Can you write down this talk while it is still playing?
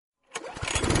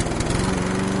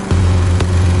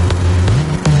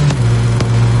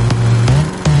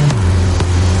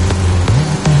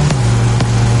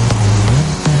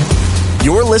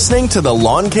listening to the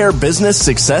Lawn Care Business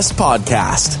Success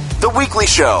Podcast, the weekly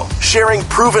show sharing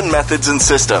proven methods and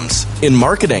systems in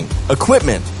marketing,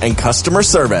 equipment, and customer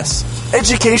service,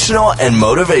 educational and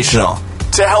motivational,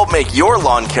 to help make your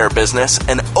lawn care business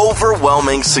an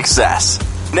overwhelming success.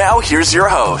 Now here's your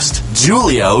host,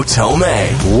 Julio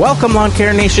Tomei. Welcome, Lawn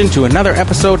Care Nation, to another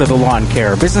episode of the Lawn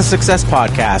Care Business Success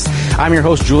Podcast. I'm your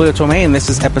host, Julio Tomei, and this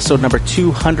is episode number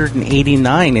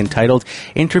 289, entitled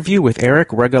Interview with Eric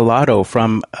Regalado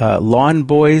from Lawn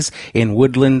Boys in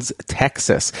Woodlands,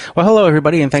 Texas. Well, hello,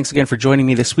 everybody, and thanks again for joining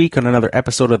me this week on another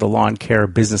episode of the Lawn Care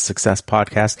Business Success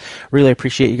Podcast. Really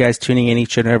appreciate you guys tuning in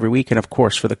each and every week, and of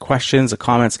course, for the questions, the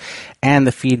comments, and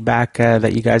the feedback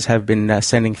that you guys have been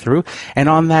sending through. And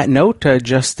on that note,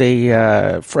 just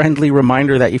a friendly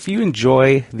reminder that if you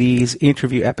enjoy these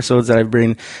interview episodes that I've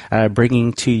been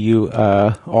bringing to you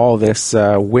all this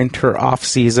winter off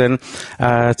season,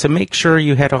 to make sure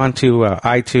you head on to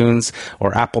iTunes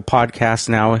or Apple Podcasts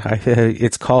now,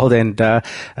 it's called, and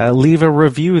leave a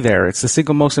review there. It's the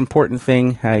single most important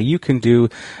thing you can do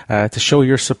to show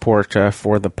your support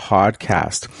for the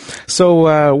podcast.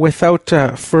 So without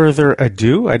further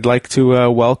ado, I'd like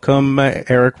to welcome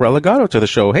Eric Regalado to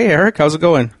the show. Hey, Eric, how's it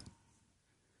going?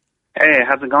 Hey,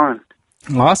 how's it going?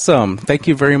 Awesome. Thank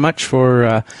you very much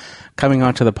for coming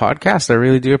onto the podcast. I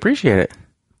really do appreciate it.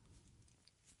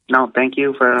 No, thank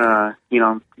you for,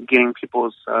 getting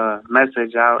people's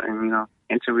message out and,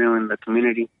 interviewing the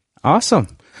community. Awesome.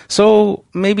 So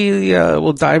maybe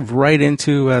we'll dive right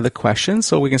into the questions.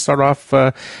 So we can start off,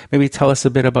 maybe tell us a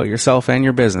bit about yourself and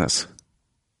your business.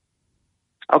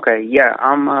 Okay, yeah,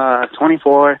 I'm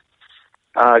 24.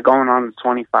 Going on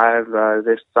 25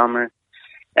 this summer,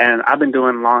 and I've been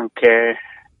doing lawn care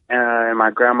in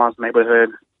my grandma's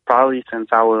neighborhood probably since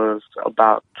I was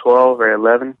about 12 or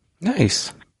 11.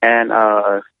 Nice. And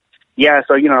so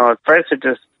at first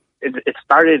it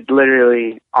started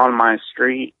literally on my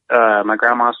street, my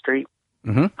grandma's street.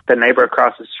 Mm-hmm. The neighbor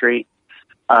across the street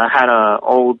had a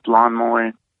old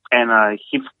lawnmower, and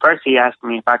he asked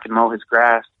me if I could mow his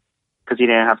grass, because he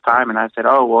didn't have time, and I said,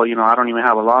 oh, well, I don't even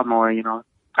have a lawnmower,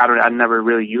 I never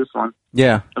really used one.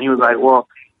 Yeah. And he was like, well,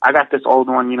 I got this old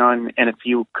one, and if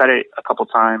you cut it a couple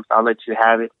times, I'll let you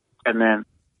have it. And then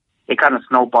it kind of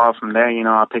snowballed from there,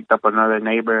 I picked up another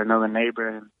neighbor, and,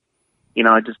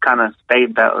 it just kind of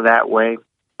stayed that way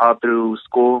all through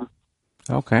school.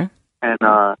 Okay. And,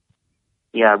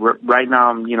 right now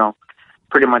I'm,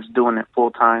 pretty much doing it full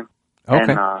time.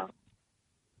 Okay. And,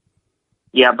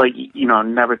 but,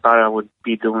 never thought I would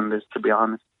be doing this, to be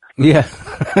honest. Yeah,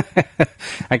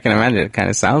 I can imagine. It kind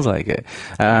of sounds like it.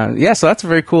 So that's a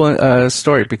very cool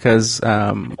story because,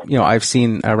 I've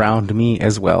seen around me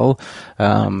as well,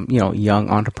 young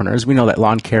entrepreneurs. We know that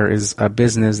lawn care is a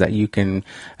business that you can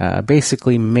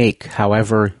basically make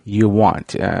however you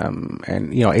want.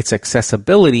 It's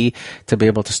accessibility to be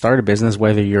able to start a business,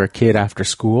 whether you're a kid after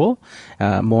school,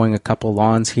 mowing a couple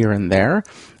lawns here and there.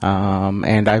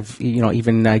 And I've,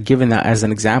 even given that as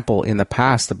an example in the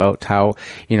past about how,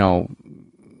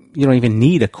 you don't even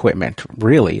need equipment,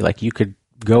 really. Like, you could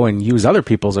go and use other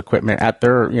people's equipment at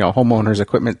their, homeowners'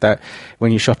 equipment, that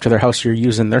when you show up to their house, you're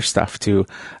using their stuff to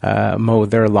mow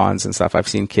their lawns and stuff. I've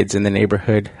seen kids in the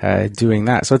neighborhood doing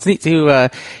that. So it's neat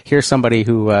to hear somebody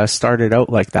who started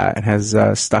out like that and has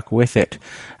stuck with it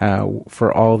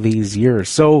for all these years.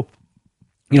 So,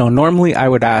 normally I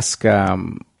would ask,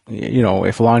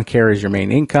 if lawn care is your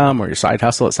main income or your side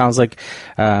hustle. It sounds like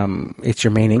it's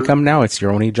your main income now. It's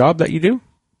your only job that you do?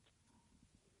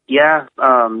 Yeah,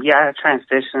 I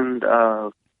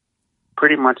transitioned.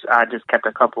 Pretty much I just kept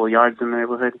a couple of yards in the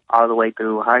neighborhood all the way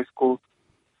through high school.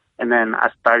 And then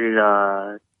I started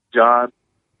a job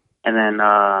and then,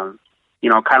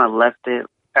 kind of left it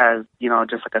as,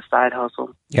 just like a side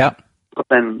hustle. Yeah. But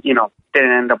then, didn't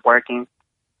end up working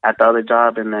at the other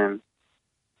job, and then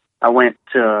I went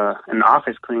to an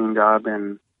office cleaning job,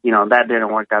 and, that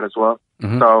didn't work out as well.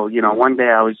 Mm-hmm. So, one day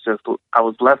I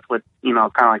was left with, kind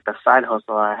of like the side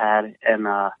hustle I had, and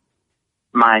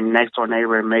my next door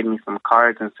neighbor made me some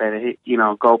cards and said, hey,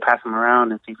 go pass them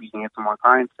around and see if you can get some more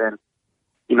clients. And,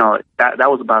 that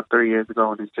was about 3 years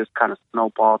ago, and it's just kind of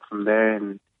snowballed from there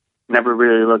and never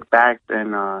really looked back.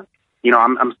 And, I'm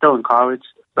still in college,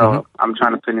 so mm-hmm. I'm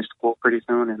trying to finish school pretty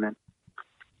soon, and then.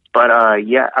 But,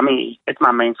 it's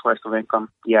my main source of income,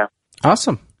 yeah.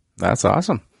 Awesome. That's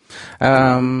awesome.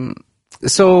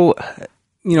 So,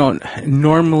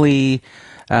 normally,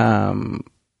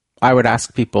 I would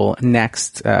ask people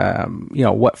next,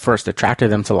 what first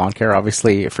attracted them to lawn care.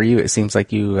 Obviously, for you, it seems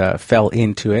like you fell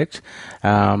into it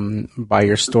by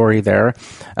your story there.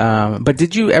 But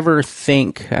did you ever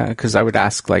think, because I would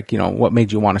ask, what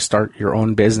made you want to start your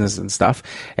own business and stuff?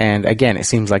 And again, it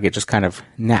seems like it just kind of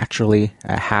naturally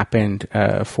happened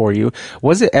for you.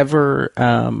 Was it ever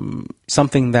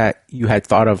something that you had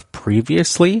thought of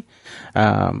previously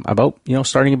about,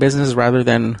 starting a business rather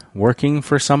than working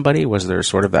for somebody? Was there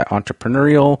sort of that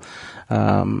entrepreneurial,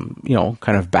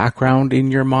 kind of background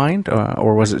in your mind,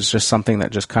 or was it just something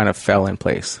that just kind of fell in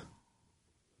place?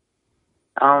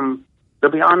 To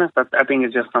be honest, I think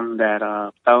it's just something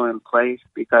that fell in place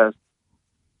because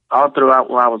all throughout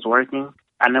while I was working,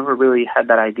 I never really had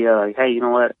that idea like, hey, you know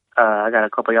what? I got a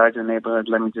couple yards in the neighborhood.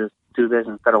 Let me just do this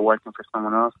instead of working for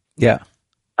someone else. Yeah.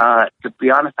 To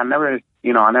be honest, I never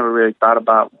really thought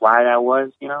about why that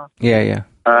was, Yeah.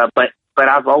 But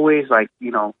I've always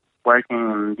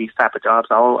working in these type of jobs.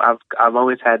 I've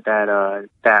always had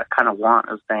that kind of want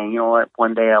of saying, you know what,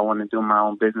 one day I want to do my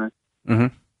own business,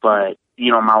 but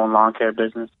my own lawn care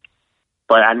business.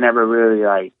 But I never really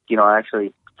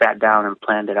actually sat down and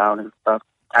planned it out and stuff.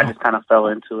 I just kind of fell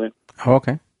into it. Oh,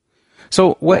 okay.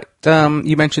 So what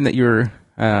you mentioned that you're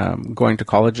going to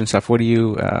college and stuff. What are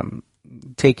you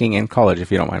taking in college,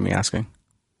 if you don't mind me asking?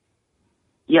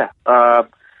 Yeah,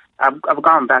 I've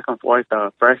gone back and forth.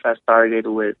 First, I started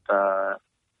with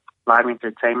live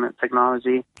entertainment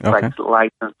technology, like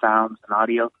lights and sounds and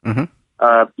audio.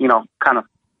 Kind of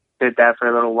did that for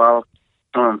a little while.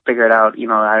 Figured out,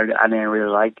 I didn't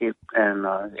really like it, and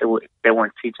they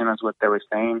weren't teaching us what they were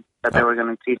saying that they were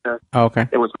going to teach us. Oh, okay.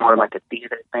 It was more like a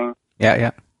theater thing.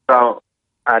 Yeah. So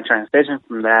I transitioned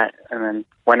from that, and then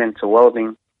went into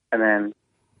welding, and then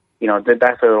did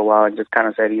that for a little while, and just kind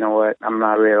of said, you know what, I'm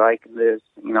not really liking this.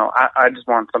 I just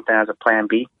want something as a plan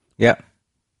B. Yeah.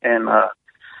 And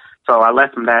so I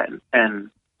left from that, and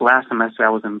last semester I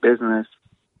was in business,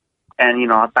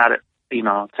 and I thought it.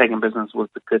 Taking business was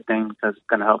a good thing because it's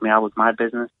going to help me out with my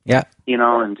business. Yeah.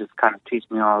 And just kind of teach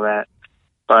me all that.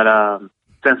 But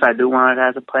since I do want it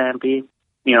as a plan B,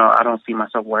 I don't see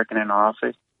myself working in the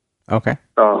office. Okay.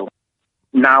 So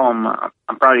now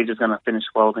I'm probably just going to finish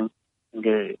welding and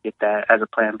get that as a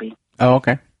plan B. Oh,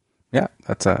 okay. Yeah,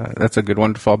 that's a good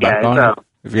one to fall back on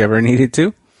if you ever needed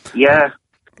to. Yeah.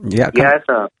 Yeah. Yeah,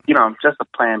 it's just a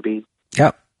plan B.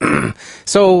 Yep.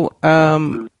 So,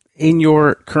 in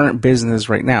your current business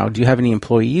right now, do you have any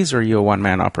employees or are you a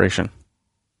one-man operation?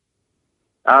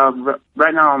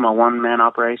 Right now I'm a one-man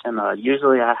operation.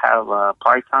 Usually I have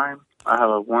part-time. I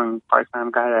have one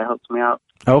part-time guy that helps me out.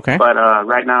 Okay. But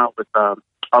right now with all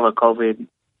the COVID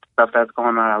stuff that's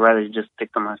going on, I'd rather just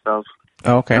stick to myself.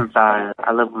 Okay. Since I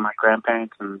live with my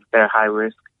grandparents and they're high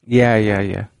risk. Yeah.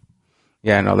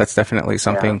 Yeah, no, that's definitely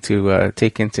something to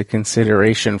take into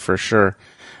consideration for sure.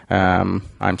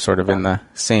 I'm sort of in the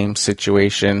same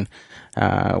situation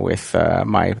with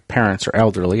my parents are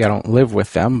elderly. I don't live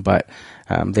with them, but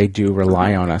they do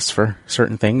rely on us for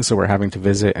certain things. So we're having to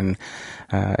visit and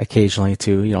occasionally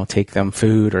to take them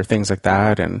food or things like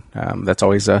that. And that's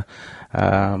always a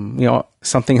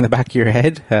something in the back of your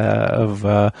head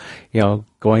of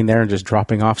going there and just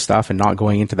dropping off stuff and not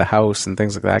going into the house and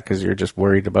things like that because you're just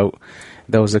worried about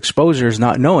those exposures,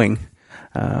 not knowing.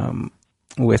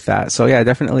 With that. So yeah,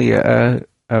 definitely a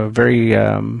very,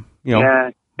 Yeah,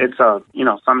 it's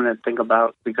something to think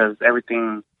about because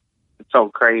everything is so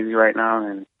crazy right now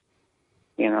and,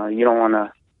 you don't want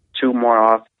to chew more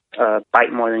off,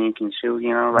 bite more than you can chew,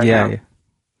 right now. Yeah.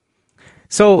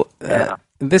 So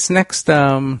this next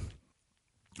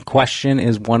question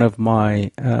is one of my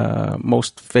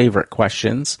most favorite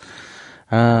questions.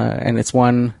 And it's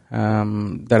one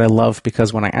that I love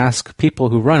because when I ask people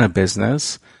who run a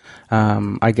business,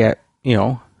 I get,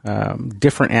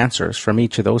 different answers from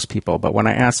each of those people. But when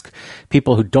I ask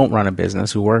people who don't run a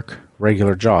business, who work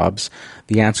regular jobs,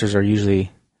 the answers are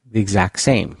usually the exact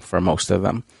same for most of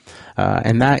them.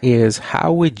 And that is,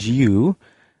 how would you,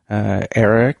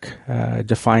 Eric,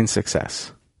 define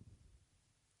success?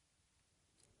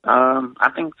 I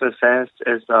think success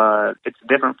is, it's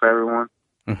different for everyone.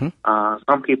 Mm-hmm.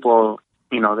 Some people,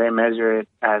 they measure it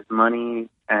as money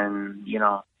and,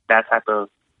 that type of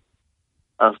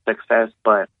success,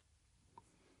 but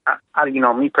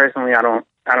me personally, I don't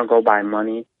go by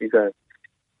money because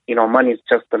money is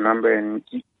just a number, and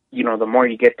the more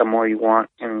you get, the more you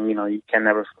want, and you can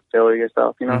never fulfill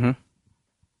yourself. Mm-hmm.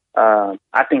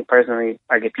 I think personally,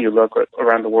 like if you look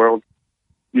around the world,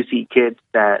 you see kids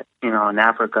that in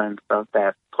Africa and stuff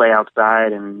that play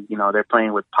outside, and they're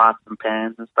playing with pots and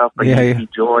pans and stuff, but you see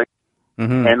joy,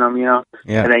 in them, you know.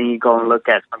 Yeah. And then you go and look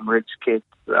at some rich kids,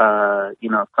 you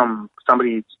know,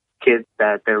 somebody's kids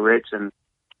that they're rich and,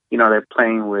 you know, they're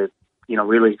playing with, you know,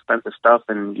 really expensive stuff,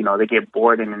 and, you know, they get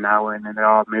bored in an hour and then they're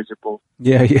all miserable.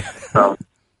 Yeah, yeah. So,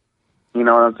 you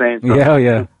know what I'm saying? So,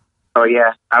 yeah. So,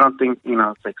 yeah, I don't think, you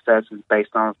know, success is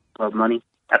based on money.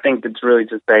 I think it's really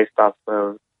just based off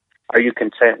of, are you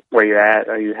content where you're at?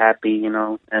 Are you happy, you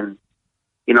know? And,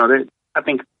 you know, I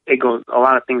think a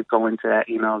lot of things go into that,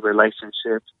 you know,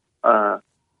 relationships,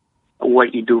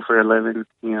 what you do for a living,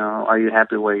 you know, are you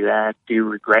happy where you're at? Do you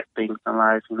regret things in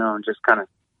life, you know, and just kind of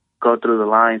go through the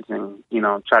lines and, you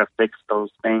know, try to fix those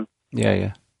things.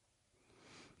 Yeah,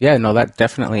 no, that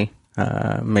definitely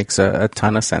makes a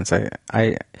ton of sense.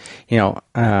 I you know,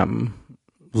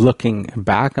 looking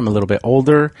back, I'm a little bit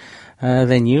older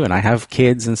than you, and I have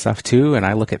kids and stuff too, and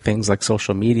I look at things like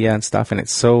social media and stuff, and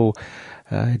it's so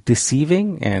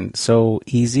deceiving and so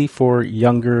easy for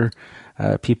younger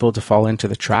people to fall into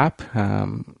the trap,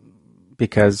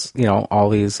 because, you know, all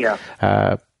these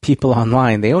people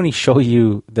online, they only show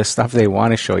you the stuff they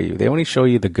want to show you. They only show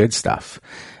you the good stuff,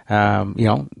 you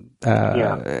know,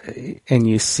 and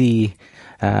you see,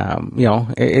 you know,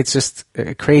 it's just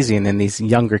crazy. And then these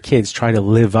younger kids try to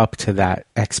live up to that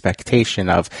expectation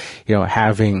of, you know,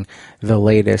 having the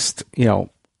latest, you know,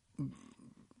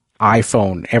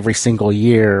 iPhone every single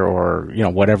year, or, you know,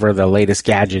 whatever the latest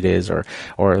gadget is, or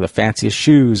the fanciest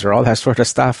shoes, or all that sort of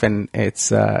stuff. And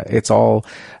it's all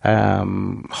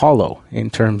hollow in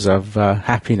terms of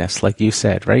happiness, like you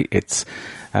said, right? It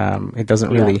doesn't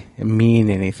really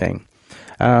mean anything.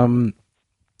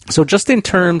 So just in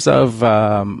terms of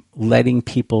letting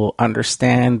people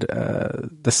understand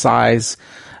the size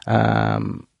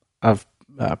of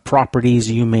properties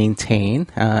you maintain,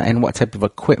 and what type of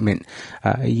equipment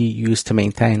you use to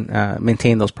maintain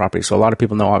those properties. So a lot of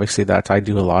people know, obviously, that I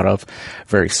do a lot of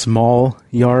very small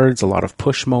yards, a lot of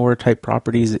push mower type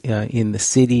properties in the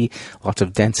city, lots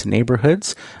of dense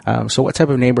neighborhoods. So what type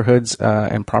of neighborhoods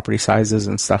and property sizes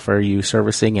and stuff are you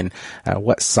servicing, and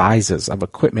what sizes of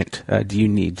equipment do you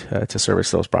need to service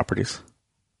those properties?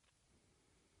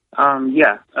 You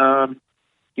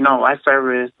know, I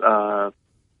service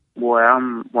where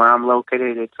I'm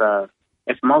located.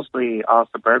 It's mostly all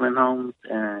suburban homes,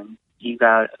 and you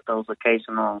got those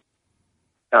occasional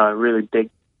really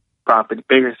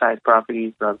bigger size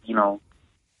properties of, you know,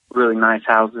 really nice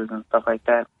houses and stuff like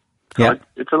that. So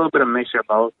it's a little bit of a mixture of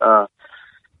both.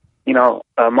 You know,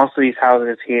 most of these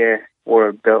houses here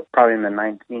were built probably in the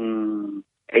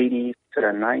 1980s to the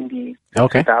 90s,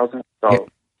 2000s. So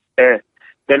they're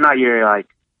not your like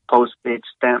postage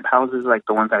stamp houses like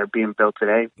the ones that are being built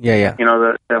today. Yeah. You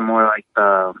know, they're more like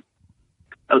the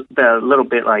little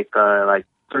bit like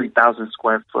 3,000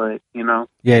 square foot. You know.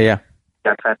 Yeah.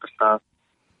 That type of stuff.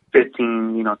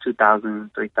 15, you know,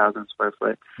 2,000, 3,000 square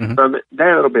foot. Mm-hmm. So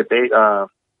they're a little bit big. You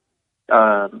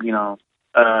know,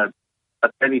 a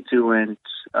 32-inch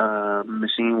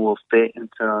machine will fit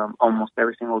into almost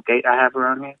every single gate I have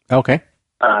around here. Okay.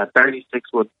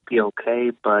 36 would be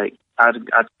okay, but I'd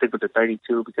stick with the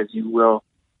 32 because you will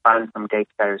find some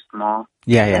gates that are small.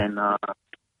 Yeah.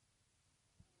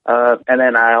 And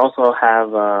then I also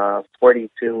have a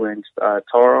 42-inch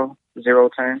Toro zero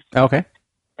turn. Okay.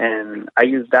 And I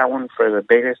use that one for the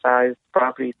bigger size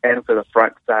properties and for the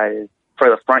front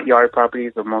yard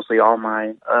properties of mostly all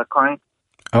my clients.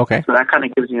 Okay. So that kind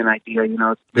of gives you an idea, you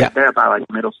know. They're about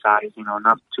like middle size, you know,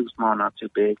 not too small, not too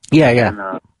big.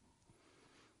 Yeah.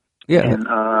 And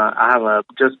I have a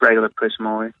just regular push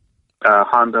mower,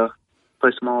 Honda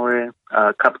push mower,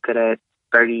 Cup Cadet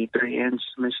 33-inch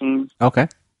machine. Okay.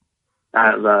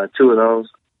 I have two of those.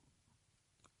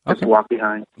 Just Okay. walk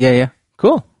behind. Yeah.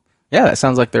 Cool. Yeah, that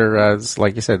sounds like they're,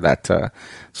 like you said, that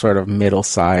sort of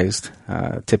middle-sized,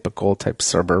 typical type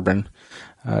suburban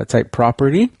type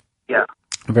property. Yeah.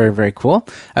 Very, very cool.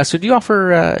 So do you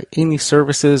offer any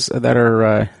services that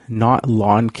are not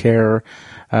lawn care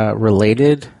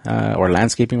related or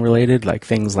landscaping related, like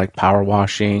things like power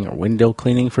washing or window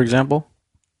cleaning, for example?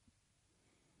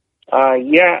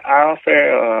 Yeah, I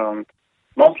offer,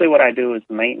 mostly what I do is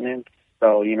maintenance.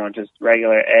 So, you know, just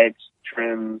regular edge,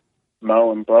 trim,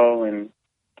 mow and blow, and,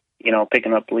 you know,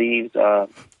 picking up leaves.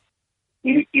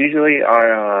 Usually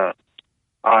our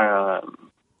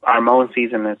mowing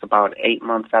season is about 8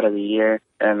 months out of the year,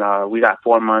 and we got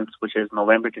 4 months, which is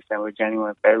November, December, January,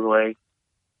 and February,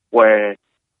 where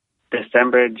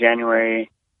November,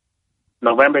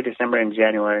 December, and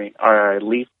January are our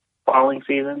leaf falling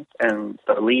seasons, and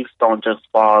the leaves don't just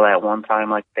fall at one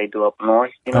time like they do up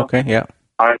north, you know? Okay, yeah.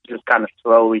 Ours just kind of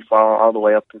slowly fall all the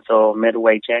way up until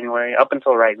midway January. Up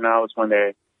until right now is when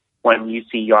they're when you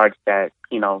see yards that,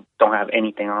 don't have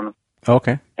anything on them.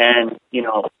 Okay. And,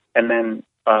 and then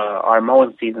our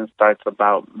mowing season starts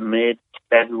about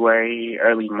mid-February,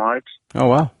 early March. Oh,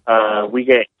 wow. We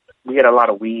get a lot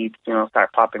of weeds,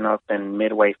 start popping up, and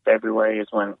midway February is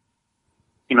when,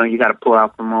 you got to pull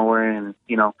out the mower and,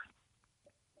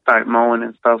 start mowing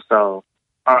and stuff. So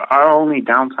our only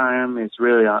downtime is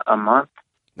really a month.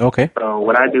 Okay. So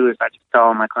what I do is I just tell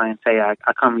all my clients, hey, I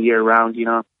come year round,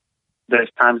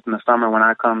 There's times in the summer when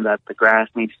I come that the grass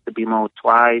needs to be mowed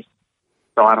twice,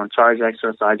 so I don't charge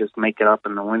extra, so I just make it up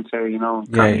in the winter,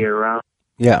 come year round.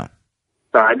 Yeah.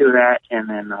 So I do that, and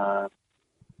then I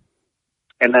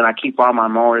keep all my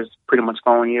mowers pretty much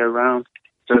going year round,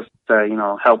 just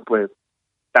to, help with,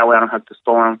 that way I don't have to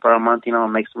store them for a month,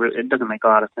 it doesn't make a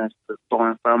lot of sense to store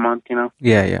them for a month,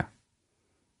 Yeah.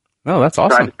 Oh, that's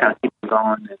awesome. So I just kind of keep them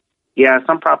going. Yeah,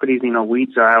 some properties,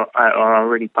 weeds are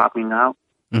already popping out.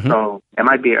 Mm-hmm. So it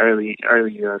might be early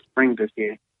spring this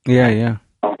year. Yeah.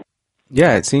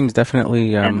 Yeah, it seems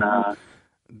definitely that.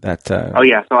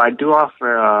 So I do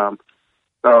offer.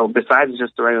 So besides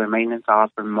just the regular maintenance, I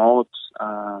offer mulch.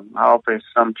 I offer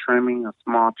some trimming of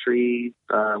small trees.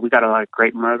 We got a lot of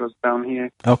grape myrtles down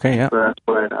here. Okay, yeah. So that's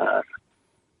what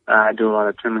I do, a lot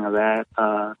of trimming of that.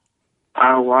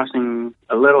 Power washing,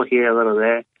 a little here, a little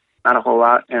there, not a whole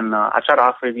lot. And I try to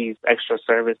offer these extra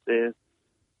services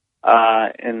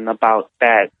in about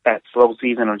that slow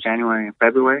season of January and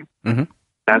February. Mm-hmm.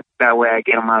 That way I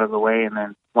get them out of the way, and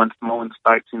then once mowing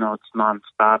starts, it's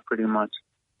nonstop pretty much.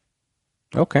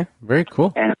 Okay, very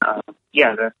cool. And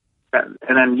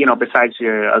and then besides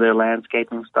your other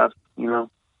landscaping stuff,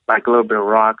 like a little bit of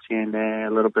rocks here and there,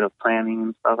 a little bit of planting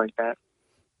and stuff like that.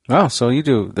 Oh, so you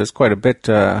do. There's quite a bit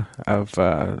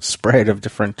of spread of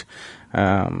different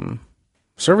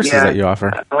services that you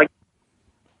offer.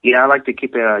 I like to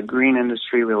keep it green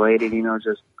industry related,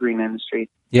 just green industry.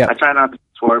 Yeah. I try not to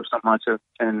swerve so much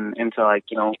into like,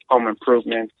 home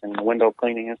improvements and window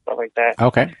cleaning and stuff like that.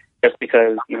 Okay. Just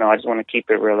because, I just want to keep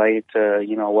it related to,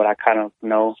 what I kind of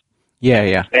know.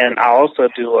 Yeah. And I also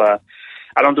do, I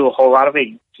don't do a whole lot of it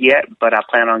yet, but I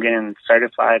plan on getting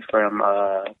certified for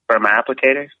my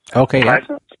applicator. Okay,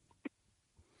 license.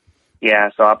 Yeah,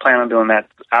 so I plan on doing that.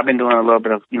 I've been doing a little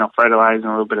bit of, fertilizing,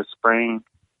 a little bit of spraying,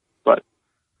 but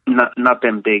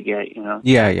nothing big yet,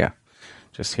 Yeah.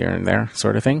 Just here and there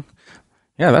sort of thing.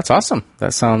 Yeah, that's awesome.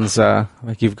 That sounds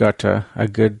like you've got a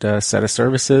good set of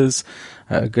services,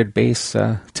 a good base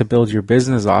to build your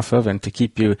business off of and to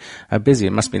keep you busy.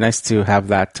 It must be nice to have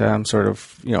that sort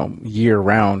of,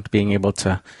 year-round, being able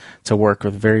to work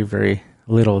with very, very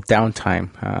little downtime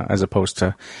as opposed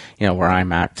to, where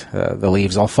I'm at. The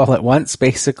leaves all fall at once,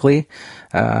 basically.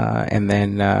 And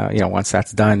then, once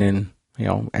that's done in,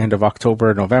 end of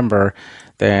October, November,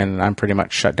 then I'm pretty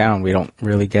much shut down. We don't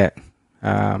really get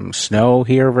snow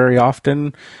here very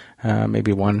often,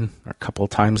 maybe one or a couple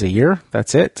times a year.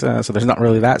 That's it. So there's not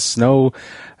really that snow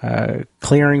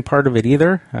clearing part of it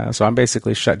either. So I'm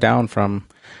basically shut down from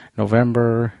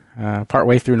November,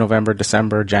 partway through November,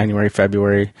 December, January,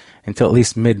 February, until at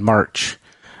least mid-March.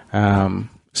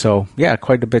 So yeah,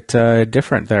 quite a bit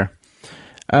different there.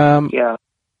 Yeah.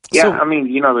 So, I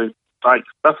mean, the like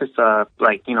stuff is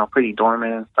pretty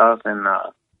dormant and stuff, and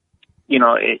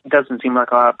it doesn't seem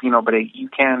like a lot, but you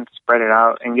can spread it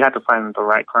out, and you have to find the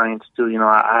right clients too.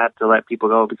 I have to let people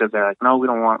go because they're like, no, we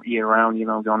don't want year round. We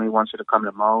only want you to come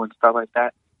to mow and stuff like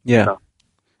that. Yeah. So,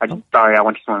 I just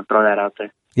want to throw that out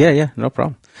there. Yeah, no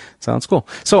problem. Sounds cool.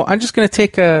 So I'm just going to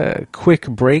take a quick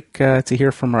break to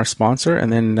hear from our sponsor,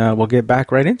 and then we'll get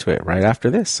back right into it right after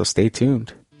this. So stay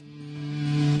tuned.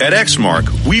 At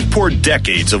Exmark, we've poured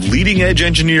decades of leading-edge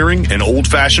engineering and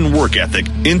old-fashioned work ethic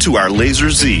into our Laser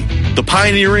Z, the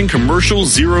pioneering commercial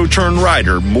zero-turn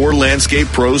rider more landscape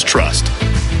pros trust.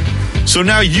 So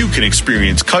now you can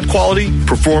experience cut quality,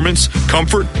 performance,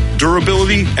 comfort,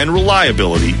 durability, and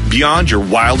reliability beyond your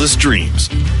wildest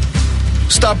dreams.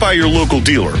 Stop by your local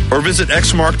dealer or visit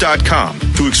Exmark.com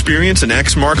to experience an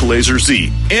Exmark Laser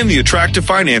Z and the attractive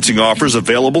financing offers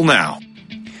available now.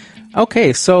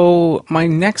 Okay, so my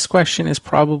next question is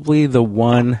probably the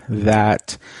one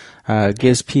that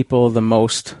gives people the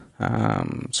most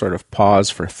sort of pause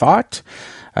for thought,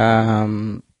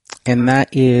 and that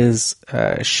is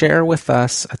share with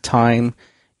us a time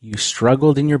you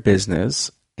struggled in your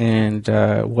business and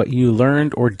what you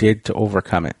learned or did to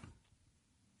overcome it.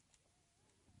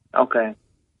 Okay.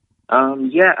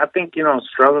 I think,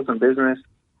 struggles in business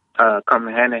come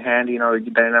hand in hand,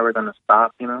 they're never going to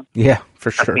stop, Yeah,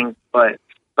 for sure. I think, but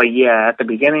yeah, at the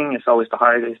beginning, it's always the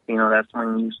hardest, that's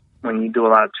when you do a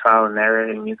lot of trial and error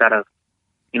and you got to,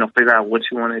 figure out what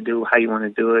you want to do, how you want to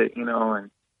do it,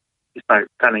 and you start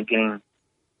kind of getting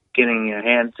your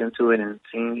hands into it and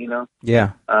seeing, you know.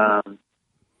 Yeah. I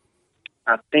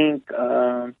think,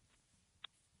 are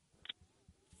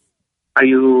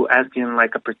you asking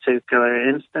like a particular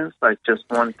instance, like just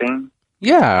one thing?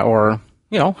 Yeah, or,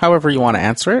 you know, however you want to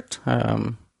answer it.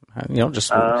 You know,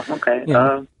 just... okay. You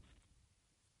know.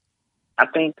 I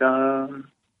think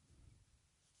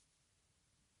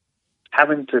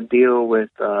having to deal with,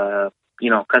 you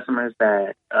know, customers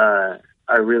that are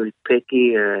really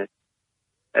picky or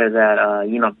that,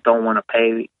 you know, don't want to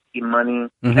pay you money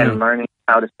and learning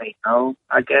how to say no,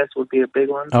 I guess, would be a big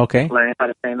one. Okay. Learning how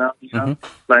to say no, you know,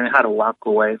 learning how to walk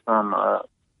away from,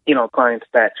 you know, clients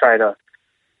that try to,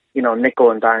 you know,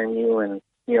 nickel and dime you and,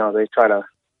 you know, they try to,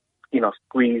 you know,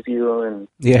 squeeze you and,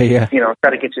 you know,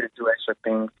 try to get you to do extra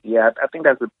things. Yeah, I think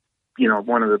that's, you know,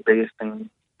 one of the biggest things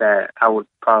that I would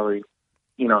probably,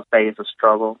 you know, say is a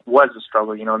struggle. Was a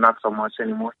struggle, you know, not so much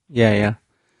anymore. Yeah.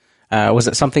 Was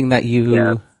it something that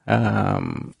you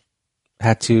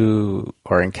had to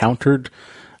or encountered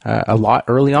a lot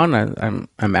early on? I'm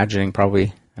imagining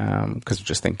probably because I'm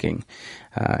just thinking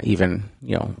even,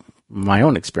 you know, my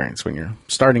own experience when you're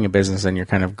starting a business and you're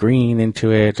kind of green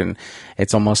into it, and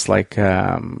it's almost like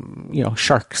you know,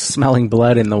 sharks smelling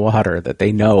blood in the water, that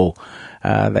they know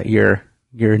that you're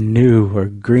new or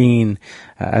green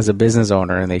as a business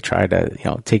owner, and they try to, you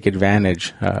know, take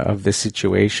advantage of this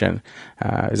situation.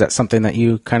 Is that something that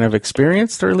you kind of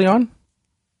experienced early on?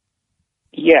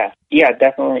 Yeah,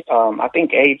 definitely. I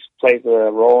think age plays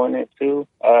a role in it too.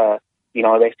 You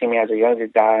know, they see me as a younger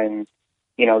guy, and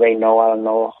you know, they know I don't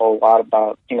know a whole lot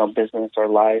about, you know, business or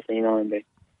life, you know, and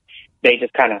they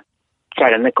just kind of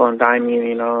try to nickel and dime you,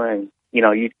 you know, and, you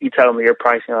know, you tell them your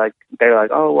price, and they're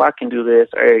like, oh, well, I can do this,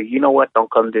 or you know what,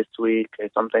 don't come this week or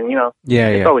something, you know.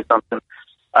 It's always something.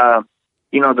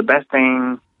 You know, the best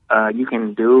thing you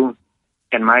can do,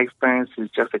 in my experience,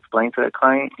 is just explain to the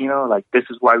client, you know, like, this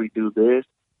is why we do this.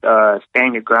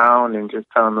 Stand your ground and just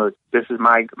tell them, look, this is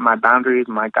my boundaries,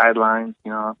 my guidelines,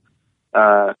 you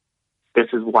know. This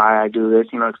is why I do this,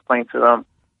 you know, explain to them,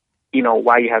 you know,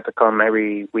 why you have to come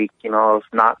every week, you know, if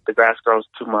not, the grass grows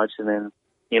too much and then,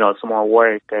 you know, it's more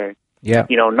work, or, you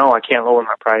know, no, I can't lower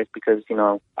my price because, you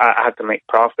know, I have to make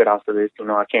profit off of this, you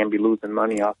know, I can't be losing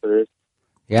money off of this.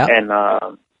 Yeah. And I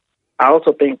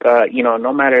also think, you know,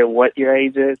 no matter what your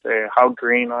age is or how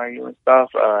green are you and stuff,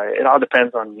 it all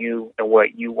depends on you and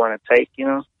what you want to take, you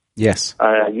know. Yes.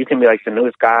 You can be like the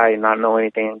newest guy and not know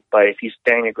anything, but if you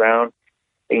stand your ground,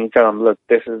 and you tell them, look,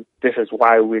 this is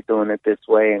why we're doing it this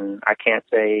way, and I can't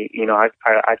say, you know, I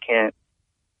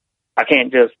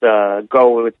can't just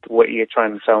go with what you're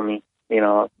trying to tell me. You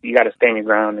know, you got to stand your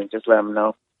ground and just let them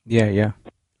know. Yeah.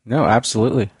 No,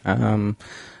 absolutely. I'm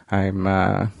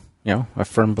you know, a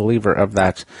firm believer of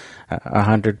that,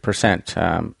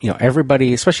 100%. You know,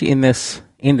 everybody, especially in this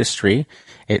industry,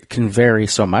 it can vary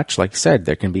so much. Like you said,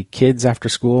 there can be kids after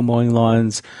school mowing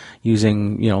lawns,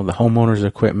 using, you know, the homeowner's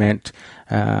equipment.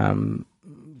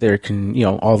 There can, you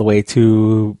know, all the way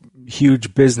to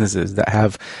huge businesses that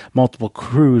have multiple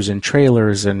crews and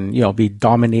trailers and, you know, be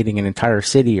dominating an entire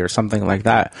city or something like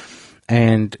that.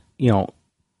 And, you know,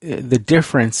 the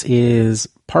difference is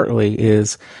partly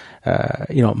is,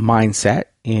 you know, mindset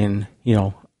in, you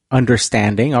know,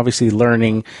 understanding, obviously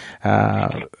learning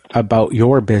about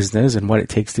your business and what it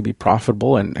takes to be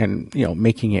profitable and, you know,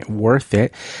 making it worth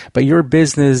it. But your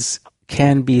business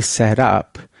can be set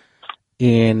up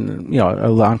in, you know, a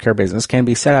lawn care business can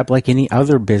be set up like any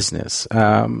other business.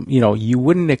 You know, you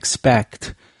wouldn't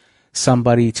expect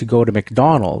somebody to go to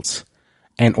McDonald's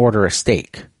and order a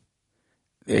steak.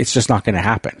 It's just not going to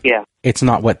happen. Yeah. It's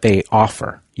not what they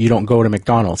offer. You don't go to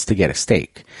McDonald's to get a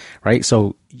steak, right?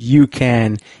 So you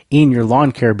can, in your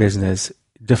lawn care business,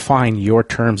 define your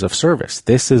terms of service.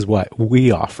 This is what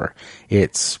we offer.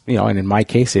 It's, you know, and in my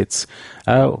case, it's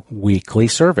a weekly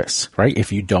service, right?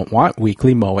 If you don't want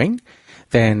weekly mowing,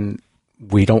 then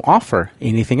we don't offer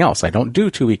anything else. I don't do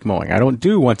 2-week mowing. I don't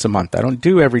do once a month. I don't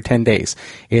do every 10 days.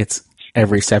 It's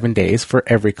every 7 days for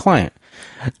every client.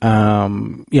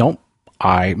 You know,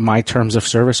 my terms of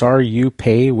service are you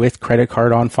pay with credit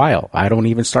card on file. I don't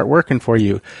even start working for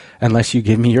you unless you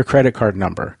give me your credit card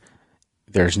number.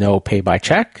 There's no pay by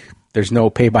check. There's no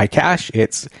pay by cash.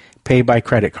 It's pay by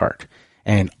credit card.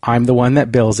 And I'm the one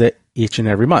that bills it each and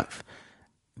every month.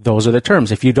 Those are the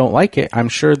terms. If you don't like it, I'm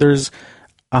sure there's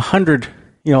 100,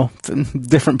 you know,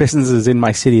 different businesses in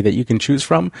my city that you can choose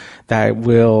from that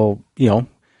will, you know,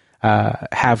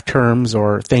 have terms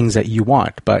or things that you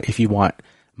want. But if you want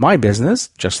my business,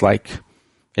 just like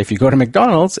if you go to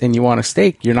McDonald's and you want a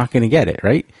steak, you're not going to get it,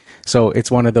 right? So it's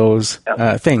one of those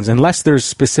things, unless there's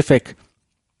specific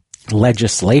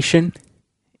legislation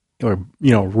or,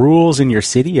 rules in your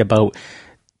city about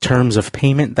terms of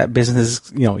payment that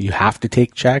business, you have to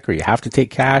take check or you have to take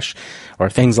cash or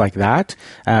things like that.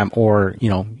 Or,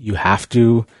 you have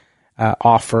to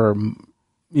offer,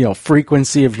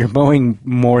 frequency of your mowing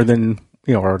more than,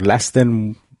 or less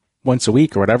than once a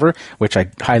week or whatever, which I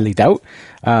highly doubt.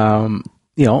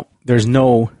 There's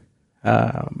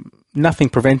nothing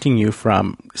preventing you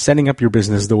from setting up your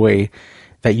business the way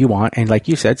that you want. And like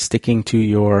you said, sticking to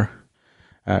your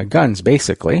guns,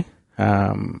 basically.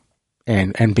 And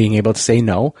being able to say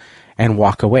no and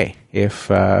walk away if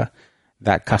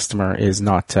that customer is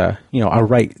not, the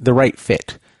right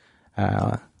fit,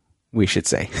 we should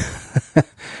say,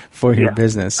 for your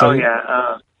business. So,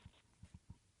 I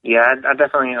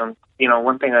definitely,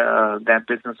 one thing that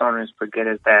business owners forget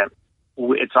is that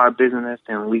it's our business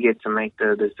and we get to make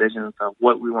the decisions of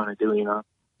what we want to do.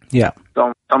 Yeah.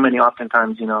 So many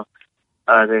oftentimes,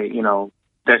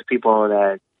 there's people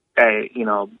that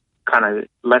kind of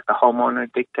let the homeowner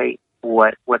dictate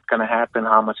what's going to happen,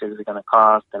 how much is it going to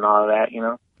cost, and all of that,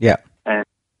 Yeah. And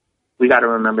we got to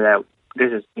remember that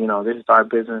this is our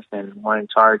business, and we're in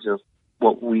charge of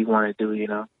what we want to do,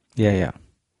 Yeah.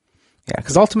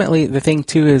 Because ultimately, the thing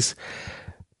too is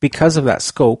because of that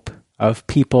scope of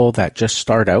people that just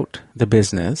start out the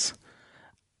business,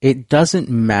 it doesn't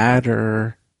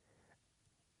matter,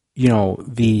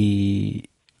 the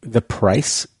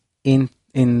price in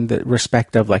the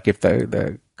respect of like if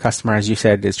the customer, as you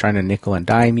said, is trying to nickel and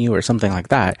dime you or something like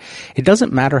that. It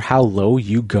doesn't matter how low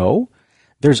you go.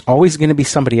 There's always going to be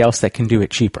somebody else that can do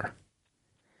it cheaper.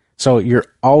 So you're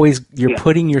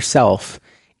putting yourself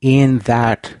in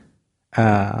that,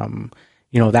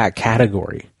 that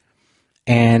category.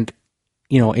 And,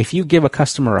 if you give a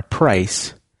customer a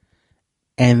price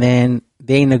and then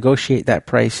they negotiate that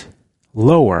price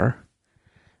lower,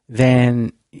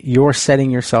 then you're setting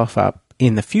yourself up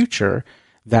in the future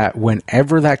that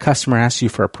whenever that customer asks you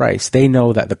for a price, they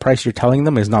know that the price you're telling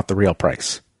them is not the real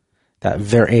price, that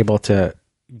they're able to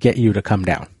get you to come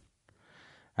down.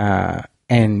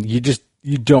 And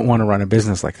you don't want to run a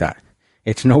business like that.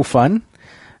 It's no fun.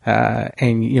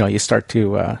 And you start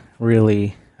to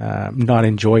really not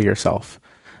enjoy yourself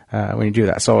when you do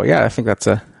that. So yeah, I think that's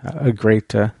a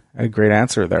great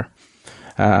answer there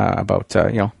about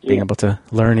being able to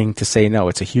learning to say no.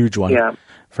 It's a huge one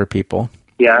for people.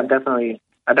 Yeah, I definitely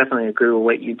agree with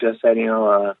what you just said.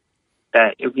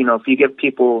 That if you give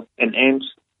people an inch,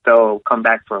 they'll come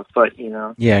back for a foot.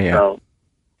 Yeah. So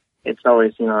it's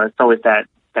always that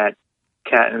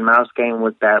cat and mouse game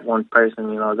with that one person.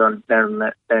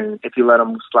 Then if you let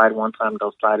them slide one time,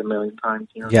 they'll slide a million times.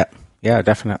 Yeah,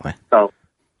 definitely. So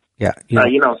yeah,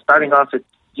 starting off, it's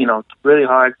really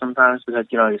hard sometimes because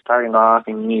you're starting off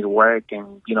and you need to work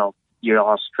and you're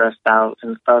all stressed out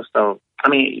and stuff. So I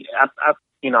mean,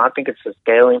 I think it's a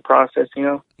scaling process.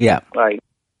 Yeah. Like,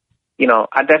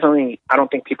 I don't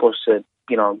think people should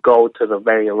go to the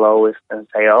very lowest and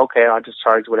say, okay, I'll just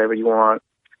charge whatever you want,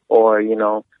 or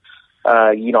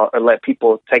or let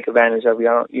people take advantage of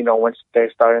you. Once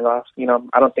they're starting off,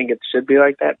 I don't think it should be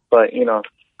like that. But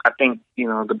I think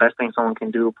the best thing someone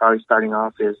can do, probably starting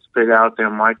off, is figure out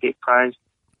their market price,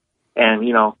 and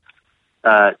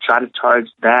try to charge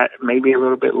that maybe a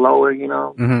little bit lower,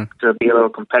 to be a little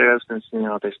competitive since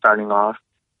they're starting off.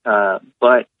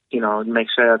 But make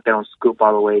sure that they don't scoop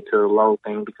all the way to the low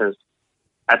thing, because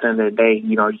at the end of the day,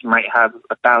 you might have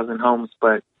 1,000 homes,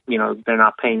 but they're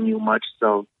not paying you much,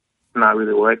 so it's not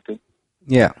really worth it.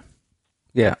 Yeah.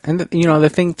 And the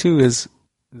thing too is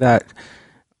that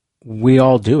we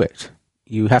all do it.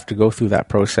 You have to go through that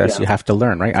process. Yeah. You have to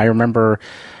learn, right? I remember,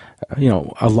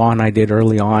 a lawn I did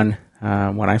early on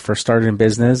when I first started in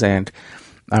business, and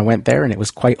I went there and it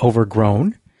was quite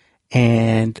overgrown,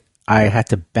 and I had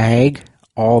to bag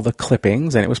all the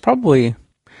clippings, and it was probably,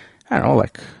 I don't know,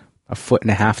 like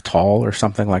 1.5 feet tall or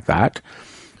something like that.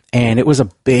 And it was a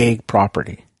big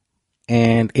property.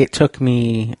 And it took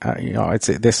me,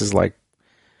 this is like,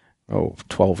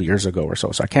 12 years ago or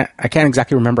so. So I can't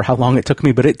exactly remember how long it took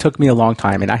me, but it took me a long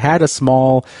time. And I had a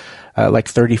small,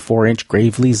 34-inch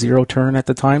Gravely zero turn at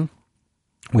the time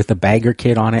with a bagger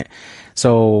kit on it.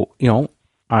 So,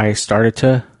 I started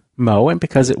to mow, and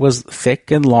because it was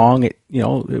thick and long, it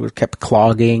kept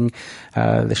clogging,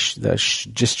 the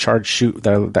discharge chute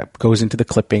that goes into the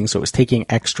clipping. So it was taking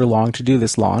extra long to do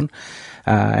this lawn.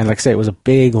 And like I say, it was a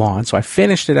big lawn. So I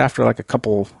finished it after like a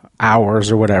couple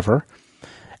hours or whatever,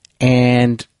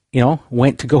 and,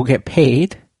 went to go get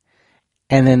paid.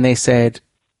 And then they said,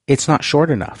 it's not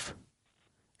short enough.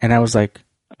 And I was like,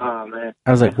 oh, man.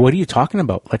 What are you talking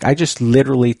about? Like, I just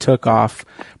literally took off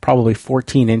probably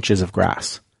 14 inches of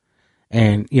grass.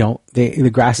 and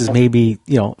the grass is maybe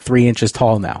 3 inches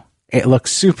tall now. It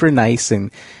looks super nice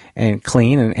and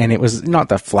clean, and it was not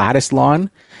the flattest lawn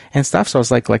and stuff. So I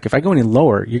was like if I go any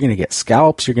lower, you're gonna get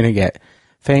scalps, you're gonna get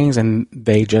things, and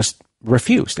they just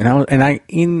refused. And I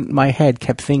in my head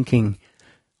kept thinking,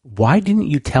 why didn't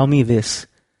you tell me this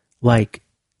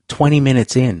 20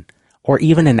 minutes in, or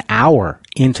even an hour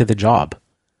into the job?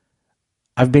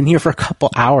 I've been here for a couple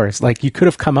hours. You could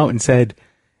have come out and said,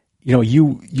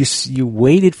 you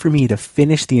waited for me to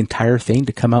finish the entire thing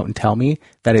to come out and tell me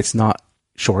that it's not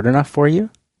short enough for you.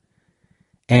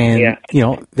 And,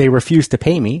 they refused to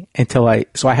pay me so I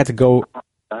had to go,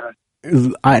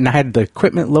 and I had the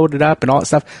equipment loaded up and all that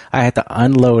stuff. I had to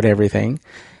unload everything,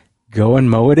 go and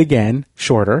mow it again,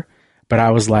 shorter. But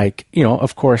I was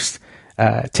of course,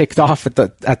 ticked off at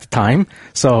the time.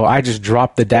 So I just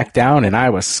dropped the deck down and I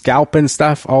was scalping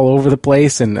stuff all over the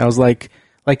place. And I was like,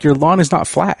 your lawn is not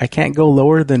flat. I can't go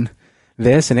lower than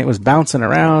this. And it was bouncing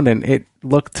around and it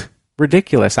looked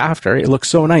ridiculous after. It looked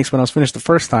so nice when I was finished the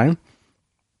first time.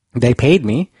 They paid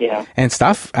me and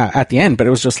stuff at the end, but it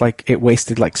was just it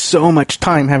wasted so much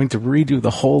time having to redo the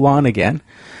whole lawn again.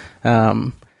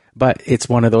 But it's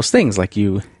one of those things,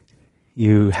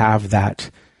 you have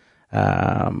that,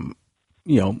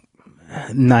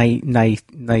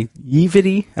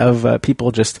 naivety of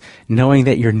people just knowing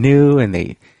that you're new, and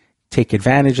they take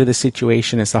advantage of the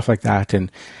situation and stuff like that. And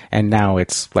now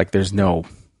it's there's no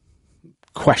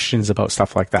questions about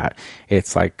stuff like that.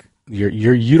 It's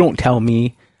you don't tell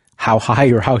me how high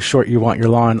or how short you want your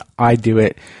lawn. I do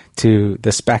it to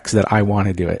the specs that I want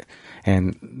to do it.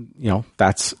 And,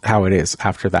 that's how it is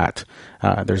after that.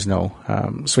 There's no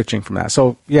switching from that.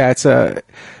 So, yeah, it's a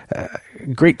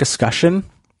great discussion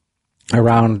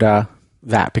around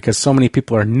that, because so many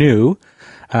people are new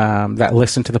that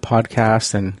listen to the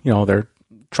podcast, and, they're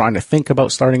trying to think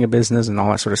about starting a business and all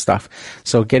that sort of stuff.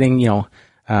 So getting,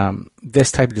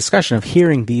 this type of discussion, of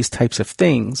hearing these types of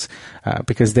things,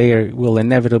 because they will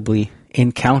inevitably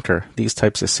encounter these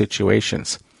types of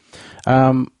situations.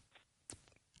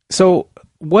 So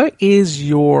what is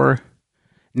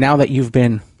now that you've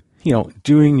been,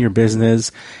 doing your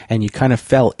business and you kind of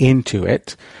fell into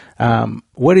it,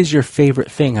 what is your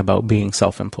favorite thing about being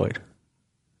self-employed?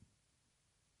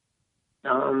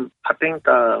 I think,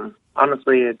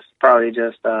 honestly, it's probably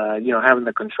just, having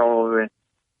the control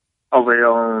over your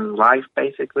own life,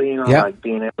 basically,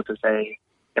 being able to say,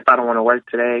 if I don't want to work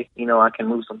today, I can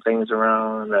move some things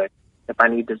around. If I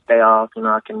need to stay off,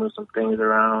 I can move some things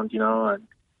around, and,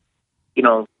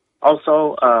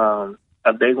 also,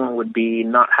 a big one would be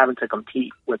not having to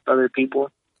compete with other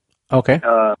people. Okay.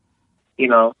 The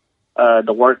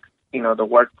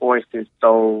workforce is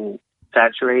so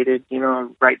saturated,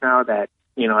 right now, that,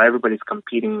 everybody's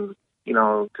competing,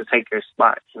 to take your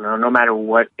spot, no matter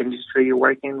what industry you're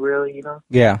working, really,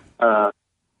 Yeah.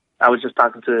 I was just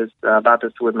talking about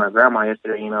this with my grandma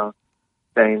yesterday,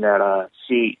 saying that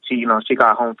she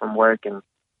got home from work, and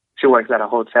she works at a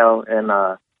hotel,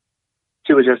 and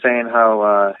she was just saying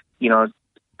how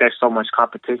there's so much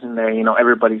competition there.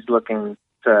 Everybody's looking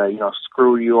to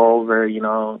screw you over. They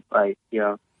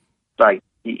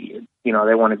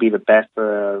want to be the best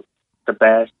of the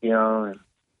best. And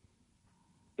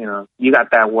you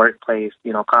got that workplace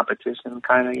competition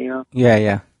kind of.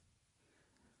 Yeah.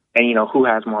 And who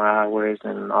has more hours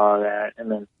and all that,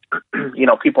 and then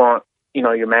people,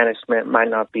 your management might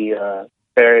not be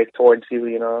fair towards you,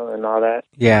 and all that.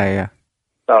 Yeah.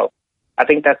 So I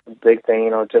think that's the big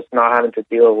thing, just not having to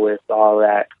deal with all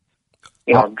that,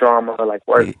 drama,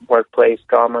 workplace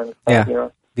drama and stuff, Yeah.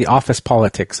 The office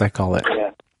politics, I call it.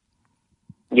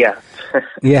 Yeah.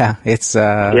 Yeah, it's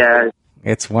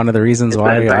it's one of the reasons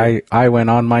why I went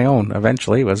on my own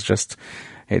eventually. Was just,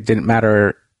 it didn't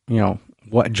matter,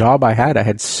 what job I had. I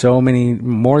had so many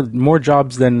more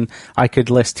jobs than I could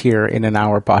list here in an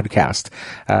hour podcast.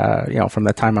 From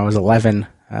the time I was 11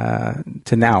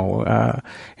 to now,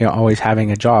 always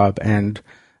having a job, and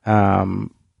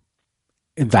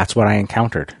that's what I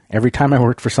encountered every time I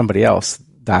worked for somebody else.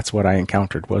 That's what I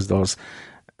encountered, was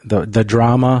the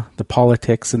drama, the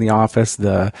politics in the office,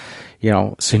 the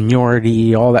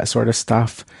seniority, all that sort of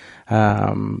stuff.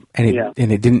 And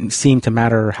it didn't seem to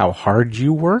matter how hard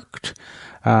you worked.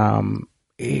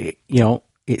 It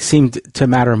seemed to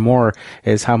matter more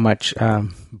is how much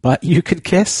butt you could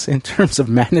kiss in terms of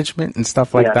management and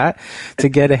stuff like that to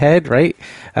get ahead, right?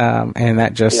 And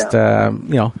that just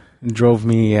drove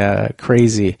me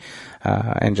crazy.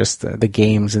 And just the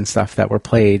games and stuff that were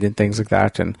played and things like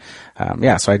that. And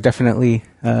so I definitely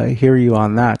hear you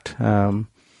on that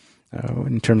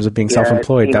in terms of being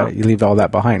self-employed, that you leave all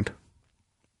that behind.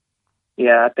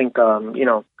 Yeah, I think,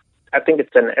 I think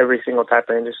it's in every single type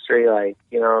of industry, like,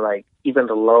 you know, like even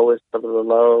the lowest of the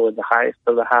low or the highest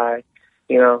of the high,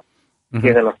 you know,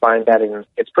 you're going to find that. And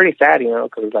it's pretty sad, you know,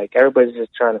 because like everybody's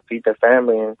just trying to feed their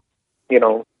family, and, you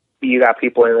know, you got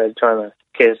people in there trying to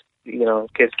kiss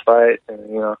butt and,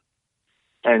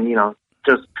 you know,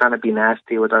 just trying to be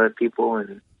nasty with other people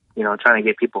and, you know, trying to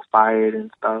get people fired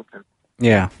and stuff. And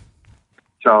yeah.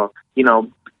 so, you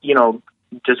know,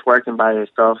 just working by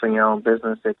yourself in your own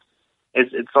business,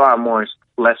 it's a lot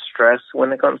less stress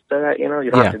when it comes to that. You know,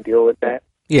 you don't have to deal with that.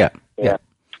 Yeah.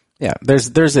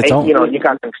 There's its own. You know, you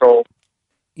got control.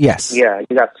 Yes. Yeah,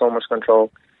 you got so much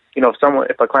control. You know,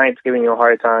 if a client's giving you a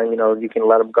hard time, you know, you can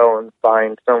let them go and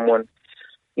find someone,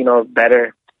 you know,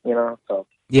 better. You know, so.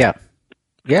 Yeah,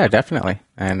 definitely.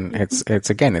 And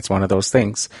it's one of those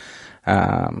things.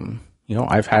 You know,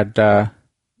 I've had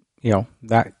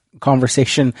that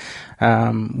conversation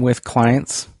with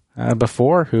clients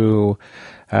before who,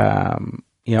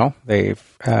 you know,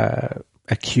 they've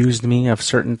accused me of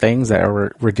certain things that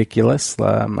are ridiculous.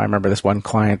 I remember this one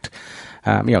client,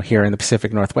 you know, here in the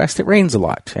Pacific Northwest, it rains a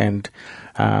lot. And,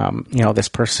 you know, this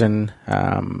person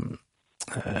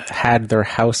had their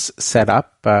house set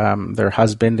up. Their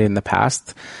husband in the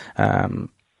past, you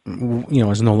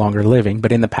know, is no longer living,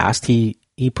 but in the past he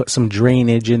put some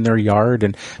drainage in their yard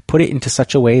and put it into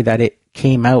such a way that it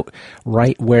came out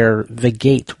right where the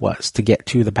gate was to get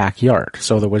to the backyard.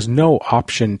 So there was no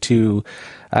option to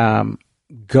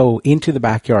go into the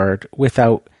backyard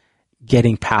without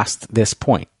getting past this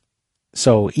point.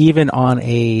 So even on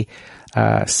a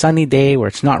sunny day where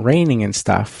it's not raining and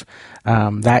stuff,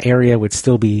 that area would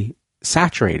still be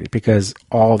saturated because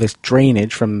all this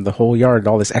drainage from the whole yard,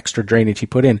 all this extra drainage he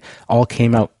put in, all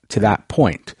came out to that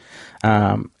point.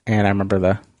 And I remember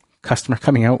the customer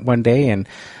coming out one day and,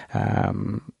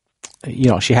 you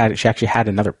know, she actually had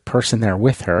another person there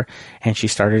with her, and she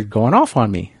started going off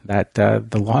on me that,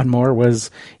 the lawnmower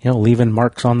was, you know, leaving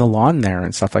marks on the lawn there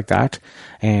and stuff like that.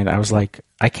 And I was like,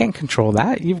 I can't control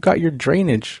that. You've got your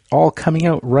drainage all coming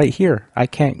out right here. I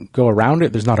can't go around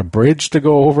it. There's not a bridge to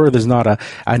go over. There's not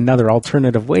another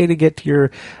alternative way to get to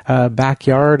your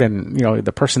backyard. And, you know,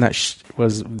 the person that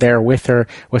was there with her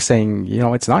was saying, you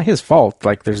know, it's not his fault.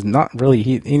 Like, there's not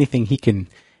really anything he can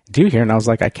do here. And I was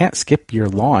like, I can't skip your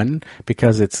lawn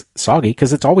because it's soggy,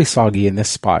 because it's always soggy in this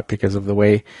spot because of the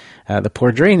way the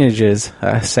poor drainage is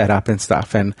set up and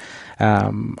stuff. And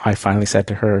I finally said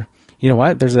to her, you know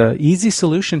what? There's an easy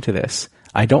solution to this.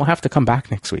 I don't have to come back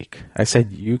next week. I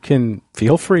said, you can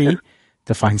feel free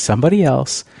to find somebody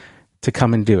else to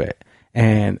come and do it.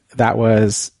 And that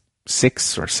was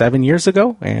 6 or 7 years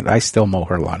ago, and I still mow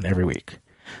her lawn every week.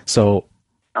 So,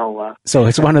 oh, wow. So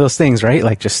it's one of those things, right?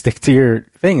 Like, just stick to your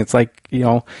thing. It's like, you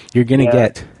know, you're going to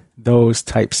get those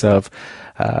types of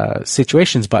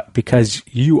situations, but because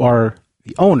you are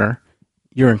the owner,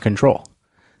 you're in control.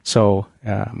 So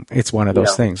it's one of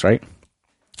those things, right?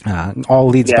 All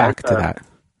leads back to that.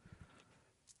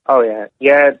 Oh, yeah.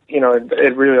 Yeah, you know,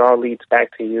 it really all leads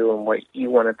back to you and what you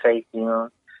want to take, you know.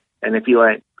 And if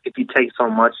you take so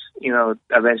much, you know,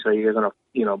 eventually you're going to,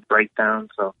 you know, break down.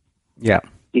 So yeah,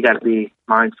 you got to be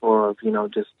mindful of, you know,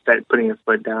 just putting your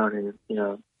foot down and, you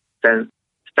know, then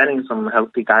setting some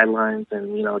healthy guidelines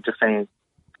and, you know, just saying,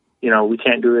 you know, we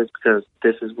can't do this because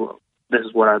this is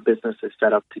what our business is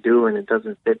set up to do, and it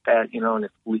doesn't fit that, you know, and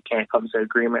if we can't come to an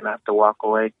agreement, I have to walk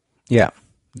away. Yeah,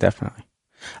 definitely.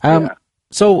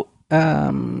 So,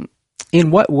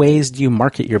 in what ways do you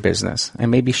market your business? And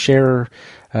maybe share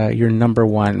your number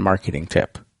one marketing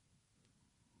tip.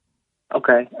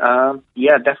 Okay.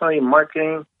 Yeah, definitely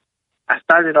marketing. I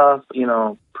started off, you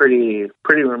know, pretty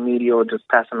remedial, just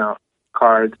passing out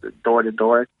cards door to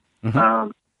door.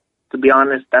 Mm-hmm. To be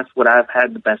honest, that's what I've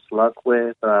had the best luck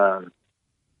with.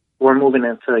 We're moving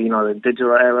into, you know, the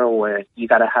digital era where you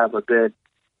got to have a good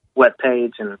web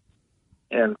page and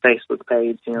Facebook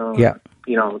page, you know,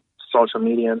 you know, social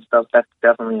media and stuff. That's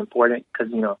definitely important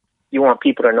because, you know, you want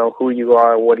people to know who you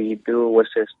are, what do you do, what's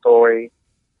your story,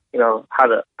 you know, how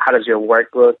does your work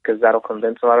look, because that'll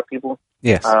convince a lot of people.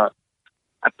 Yes. I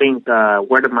think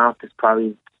word of mouth is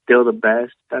probably still the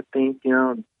best, I think, you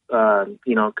know,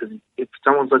 because if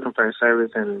someone's looking for a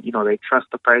service and, you know, they trust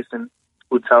the person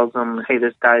who tells them, hey,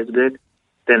 this guy is good,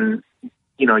 then,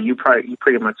 you know, you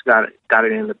pretty much got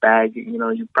it in the bag. You know,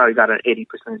 you probably got an 80%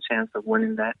 chance of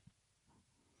winning that.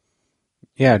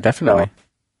 Yeah, definitely. So,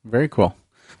 very cool.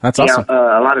 That's awesome.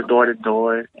 A lot of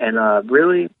door-to-door. And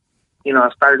really, you know, I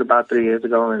started about 3 years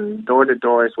ago, and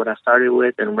door-to-door is what I started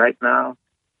with. And right now,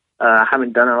 I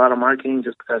haven't done a lot of marketing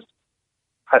just because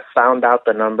I found out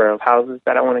the number of houses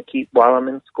that I want to keep while I'm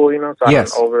in school, you know, so I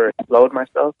don't overload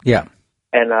myself. Yeah.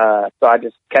 And so I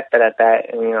just kept it at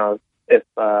that. And, if,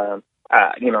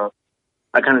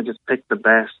 I kind of just picked the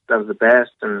best of the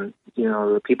best and,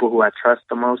 the people who I trust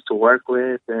the most to work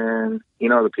with and,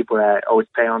 the people that always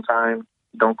pay on time,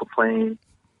 don't complain,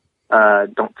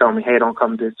 don't tell me, hey, don't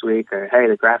come this week, or hey,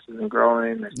 the grass isn't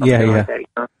growing, or something like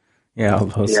that, Yeah, all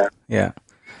those. Yeah.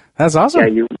 That's awesome. Yeah,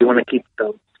 you want to keep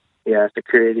the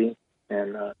security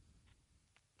and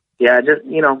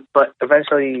but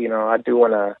eventually, I do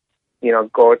want to,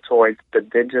 go towards the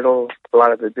digital, a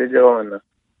lot of the digital and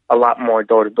a lot more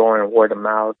door to door and word of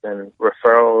mouth and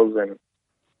referrals and,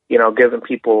 giving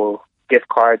people gift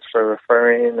cards for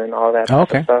referring and all that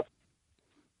type of stuff.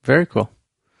 Very cool.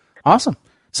 Awesome.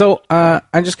 So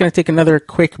I'm just going to take another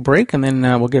quick break and then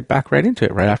we'll get back right into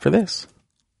it right after this.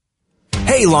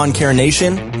 Hey, Lawn Care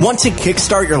Nation. Want to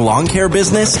kickstart your lawn care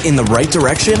business in the right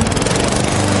direction?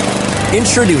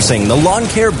 Introducing the Lawn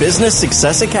Care Business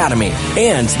Success Academy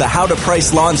and the How to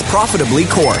Price Lawns Profitably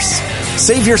course.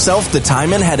 Save yourself the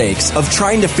time and headaches of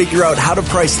trying to figure out how to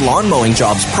price lawn mowing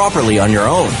jobs properly on your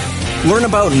own. Learn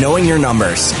about knowing your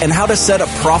numbers and how to set a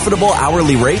profitable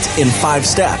hourly rate in 5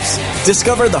 steps.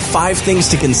 Discover the 5 things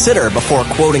to consider before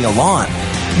quoting a lawn.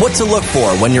 What to look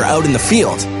for when you're out in the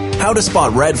field. How to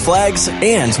spot red flags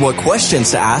and what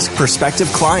questions to ask prospective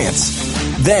clients.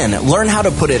 Then learn how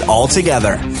to put it all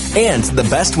together and the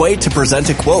best way to present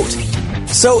a quote.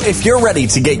 So if you're ready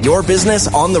to get your business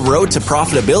on the road to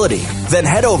profitability, then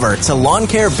head over to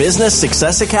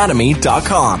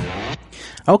lawncarebusinesssuccessacademy.com.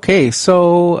 Okay,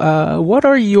 so what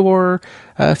are your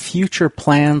future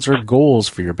plans or goals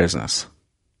for your business?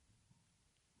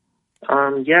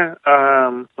 For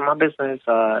my business,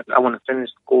 I want to finish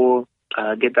school,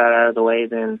 get that out of the way,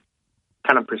 then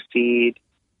kind of proceed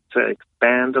to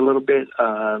expand a little bit.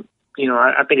 I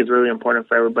think it's really important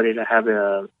for everybody to have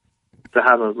a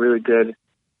really good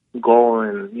goal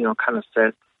and, kind of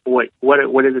set what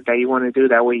is it that you want to do.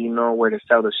 That way you know where to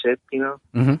sell the ship,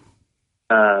 Mm-hmm.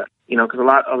 Because a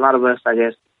lot of us, I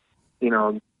guess,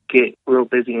 get real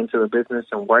busy into the business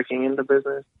and working in the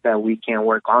business that we can't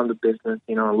work on the business,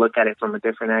 and look at it from a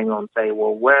different angle and say,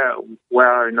 well, where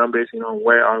are our numbers,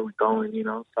 where are we going,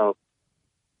 So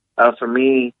for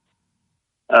me,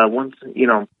 once,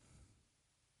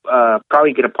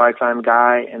 probably get a part-time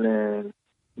guy and then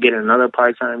get another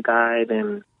part-time guy,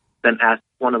 then ask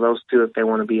one of those two if they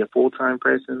want to be a full-time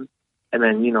person, and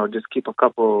then, just keep a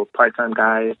couple part-time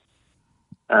guys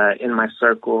in my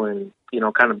circle and,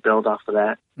 kind of build off of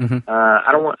that. Mm-hmm.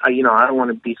 I don't want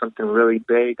to be something really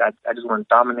big. I just want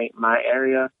to dominate my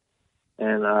area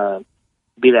and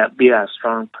be that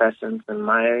strong presence in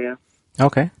my area.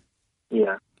 Okay.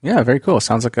 Yeah. Yeah, very cool.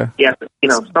 Sounds like a... Yeah,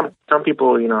 some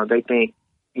people, they think,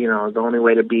 the only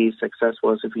way to be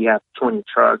successful is if you have 20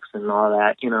 trucks and all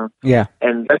that, Yeah.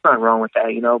 And there's nothing wrong with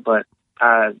that, but,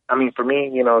 for me,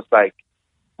 it's like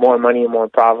more money and more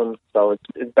problems. So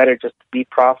it's better just to be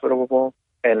profitable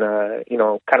and,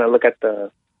 kind of look at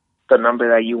the number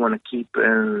that you want to keep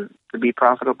and to be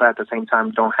profitable, but at the same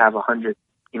time, don't have 100,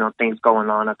 things going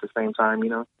on at the same time,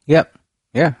 Yep.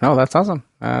 Yeah, no, that's awesome.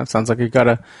 Sounds like you've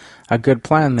got a good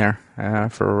plan there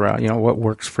for what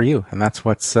works for you, and that's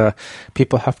what's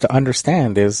people have to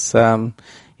understand is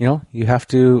you have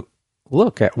to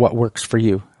look at what works for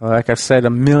you. Like I've said a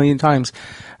million times,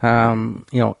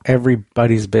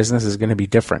 everybody's business is going to be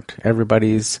different.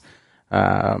 Everybody's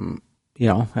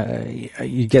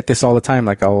you get this all the time.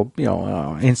 Like I'll,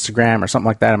 Instagram or something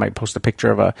like that. I might post a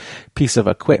picture of a piece of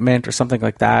equipment or something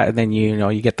like that. And then,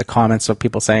 you get the comments of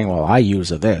people saying, well, I use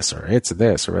this or it's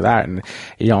this or that. And,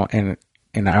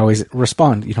 and I always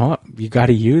respond, you got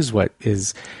to use what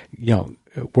is,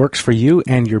 works for you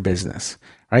and your business,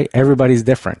 right? Everybody's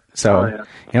different. So,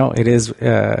 it is,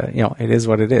 it is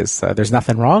what it is. There's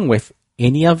nothing wrong with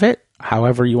any of it.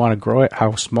 However you want to grow it,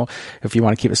 how small, if you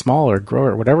want to keep it small or grow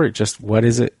it or whatever, just what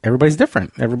is it? Everybody's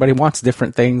different. Everybody wants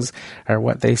different things or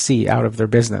what they see out of their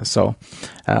business. So,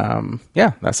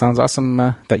 that sounds awesome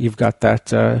that you've got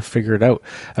that figured out.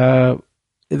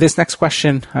 This next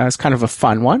question is kind of a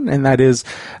fun one, and that is,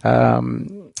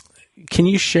 can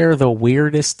you share the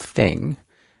weirdest thing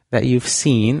that you've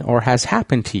seen or has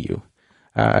happened to you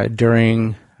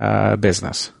during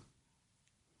business?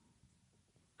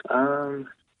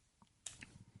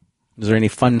 Is there any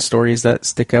fun stories that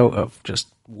stick out of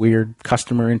just weird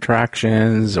customer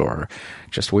interactions or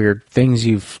just weird things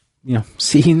you've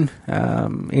seen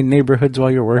in neighborhoods while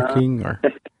you're working? Or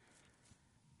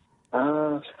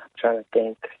I'm trying to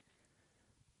think.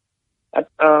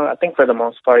 I think for the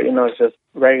most part, it's just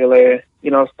regular,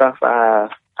 stuff. I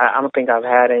don't think I've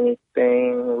had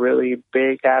anything really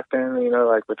big happen,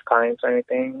 like with clients or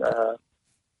anything.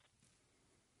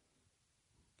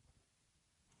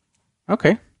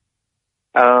 Okay.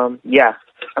 Yeah.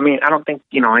 I mean, I don't think,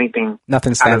 anything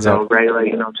Nothing stands out of out. the regular,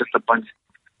 just a bunch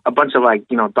of like,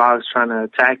 dogs trying to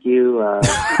attack you.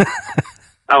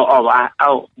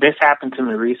 This happened to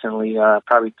me recently,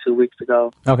 probably 2 weeks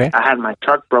ago. Okay. I had my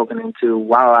truck broken into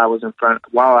while I was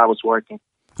working.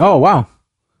 Oh, wow.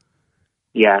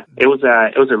 Yeah, it was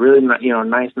a really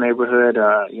nice neighborhood.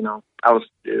 I was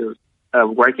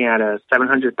working at a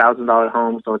 $700,000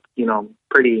 home, so it's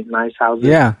pretty nice houses.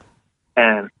 Yeah.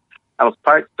 And I was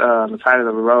parked on the side of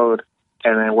the road,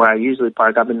 and then where I usually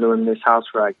park, I've been doing this house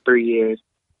for like 3 years.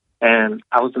 And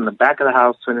I was in the back of the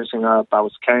house finishing up. I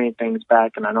was carrying things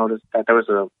back, and I noticed that there was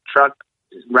a truck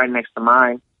right next to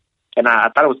mine. And I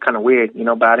thought it was kind of weird,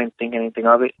 but I didn't think anything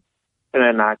of it. And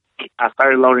then I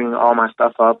started loading all my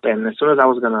stuff up, and as soon as I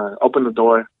was going to open the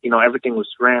door, everything was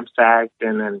ransacked,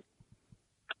 and then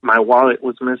my wallet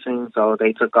was missing, so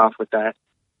they took off with that.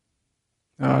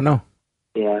 Oh, no.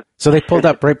 Yeah. So they pulled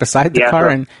up right beside the car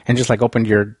so, and just like opened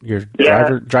your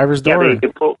driver's Yeah, door? they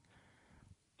pulled.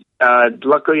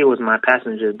 Luckily, it was my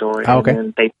passenger door, Oh, okay. and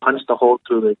then they punched a hole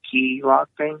through the key lock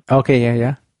thing. Okay,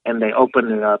 yeah. And they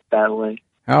opened it up that way.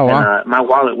 Oh, wow. And my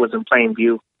wallet was in plain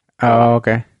view. Oh,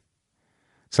 okay.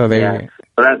 So they... Yeah.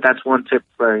 So that's one tip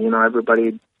for,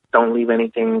 everybody. Don't leave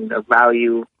anything of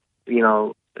value,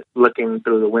 looking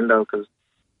through the window because,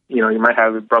 you might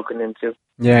have it broken into.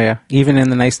 Yeah. Even in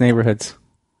the nice neighborhoods.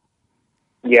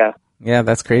 Yeah. Yeah,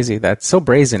 that's crazy. That's so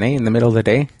brazen, in the middle of the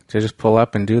day to just pull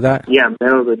up and do that. Yeah,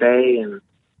 middle of the day. And,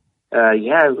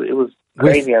 it was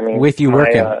crazy. With you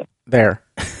working there.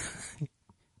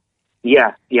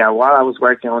 Yeah. While I was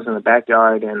working, I was in the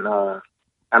backyard, and I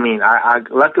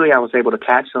luckily I was able to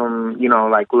catch them.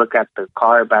 Like look at the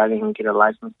car, but I didn't get a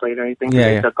license plate or anything.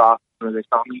 Yeah, they took off as soon as they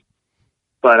saw me.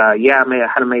 But I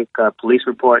had to make a police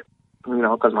report.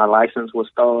 Because my license was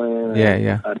stolen.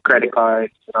 Yeah. Credit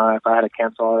cards. If I had to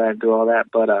cancel all that, do all that.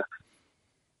 But it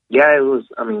was.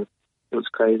 It was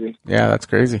crazy. Yeah, that's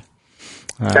crazy.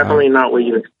 Definitely not what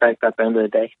you expect at the end of the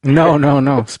day. No.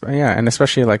 Yeah, and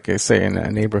especially like I say in a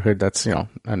neighborhood that's a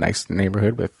nice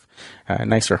neighborhood with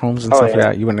nicer homes and stuff like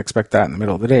that. You wouldn't expect that in the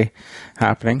middle of the day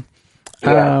happening.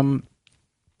 Yeah.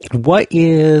 What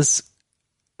is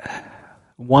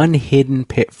one hidden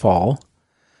pitfall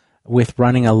with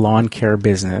running a lawn care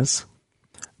business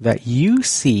that you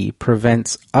see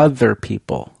prevents other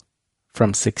people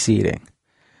from succeeding?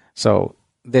 So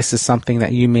this is something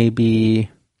that you may be,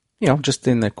 just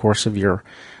in the course of your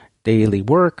daily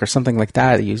work or something like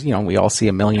that. We all see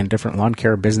a million different lawn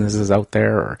care businesses out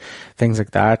there or things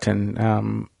like that.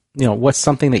 And, what's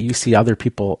something that you see other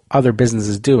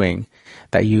businesses doing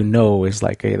that is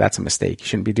like, hey, that's a mistake. You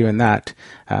shouldn't be doing that.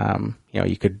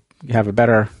 You could have a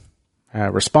better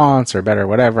response or better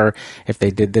whatever if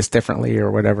they did this differently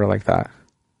or whatever like that.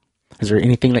 Is there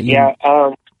anything that you...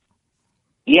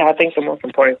 Yeah, I think the most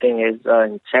important thing is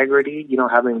integrity,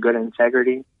 having good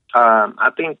integrity. I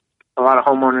think a lot of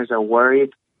homeowners are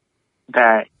worried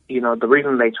that, the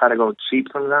reason they try to go cheap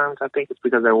sometimes, I think, is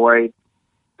because they're worried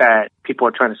that people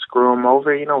are trying to screw them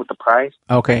over, with the price.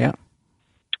 Okay, yeah.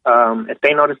 If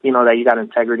they notice, that you got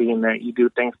integrity and that you do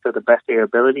things to the best of your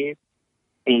abilities,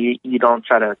 and you don't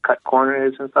try to cut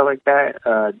corners and stuff like that,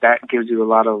 that gives you a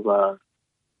lot of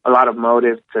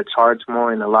motive to charge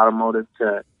more and a lot of motive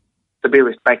to be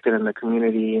respected in the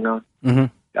community, Mm-hmm.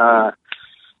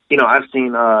 I've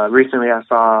seen, recently I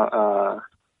saw,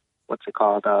 what's it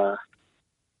called, the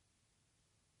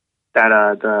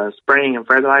spraying and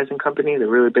fertilizing company, the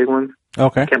really big one.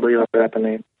 Okay. I can't believe I forgot the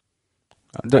name.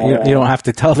 You don't have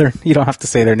to you don't have to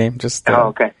say their name, just... Oh,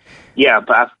 okay. Yeah,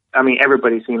 but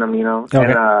everybody's seen them,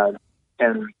 Okay.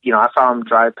 And I saw them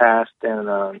drive past, and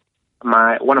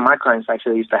one of my clients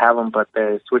actually used to have them, but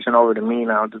they're switching over to me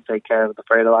now to take care of the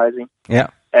fertilizing. Yeah.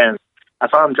 And I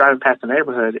saw them driving past the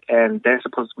neighborhood, and they're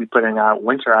supposed to be putting out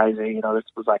winterizer. This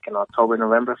was like in October,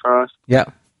 November for us. Yeah.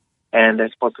 And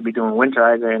they're supposed to be doing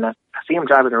winterizer, and I see them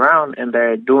driving around, and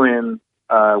they're doing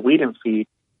weed and feed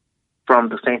from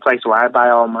the same place where I buy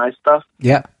all my stuff.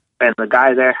 Yeah. And the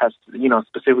guy there has,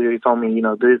 specifically told me, you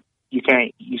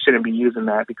shouldn't be using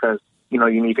that because,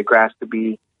 you need the grass to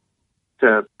be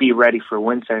ready for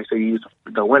winter, so you use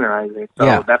the winterizer.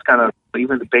 So that's kind of,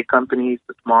 even the big companies,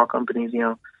 the small companies,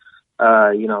 so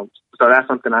that's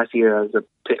something I see as a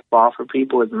pitfall for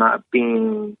people, is not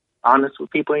being honest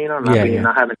with people, not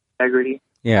having integrity.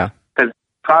 Yeah. Because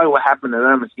probably what happened to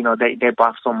them is, they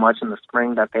bought so much in the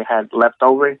spring that they had left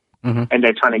over. Mm-hmm. And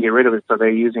they're trying to get rid of it, so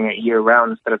they're using it year round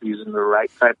instead of using the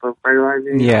right type of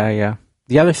fertilizer. Yeah.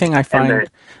 The other thing I find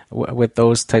with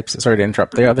those types, sorry to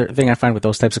interrupt, the other thing I find with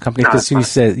those types of companies, because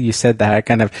you said that, it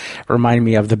kind of reminded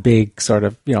me of the big sort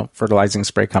of, fertilizing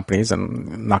spray companies,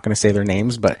 and I'm not going to say their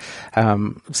names, but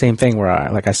same thing where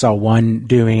I saw one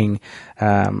doing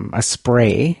a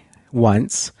spray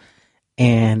once,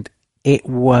 and it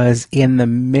was in the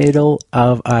middle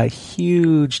of a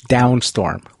huge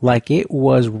downstorm. Like, it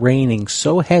was raining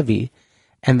so heavy,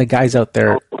 and the guy's out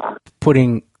there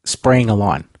spraying a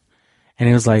lawn. And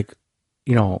it was like,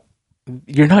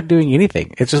 you're not doing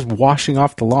anything. It's just washing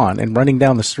off the lawn and running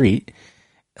down the street.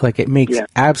 Like, it makes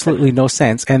absolutely no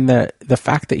sense. And the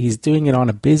fact that he's doing it on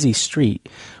a busy street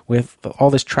with all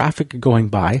this traffic going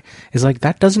by is like,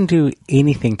 that doesn't do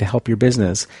anything to help your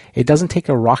business. It doesn't take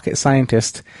a rocket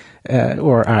scientist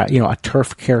or a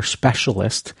turf care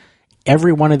specialist.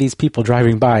 Every one of these people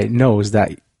driving by knows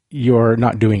that you're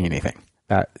not doing anything.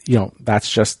 That, that's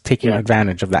just taking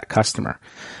advantage of that customer.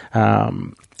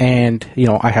 And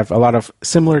I have a lot of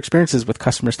similar experiences with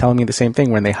customers telling me the same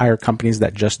thing when they hire companies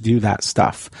that just do that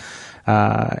stuff.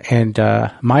 And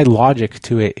my logic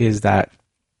to it is that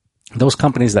those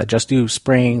companies that just do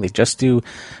spraying, they just do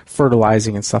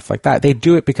fertilizing and stuff like that, they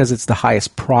do it because it's the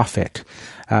highest profit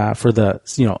for the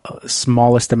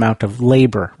smallest amount of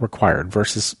labor required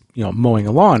versus mowing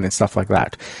a lawn and stuff like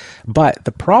that. But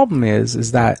the problem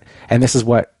is that, and this is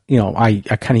what I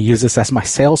kind of use this as my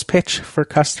sales pitch for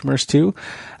customers too.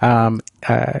 I'll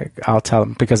tell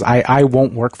them, because I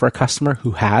won't work for a customer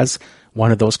who has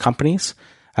one of those companies.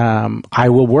 I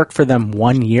will work for them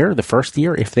 1 year, the first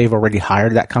year, if they've already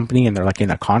hired that company and they're like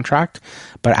in a contract.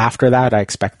 But after that, I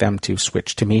expect them to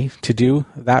switch to me to do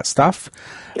that stuff.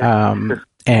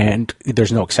 And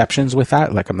there's no exceptions with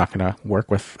that. Like, I'm not going to work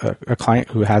with a client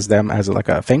who has them as like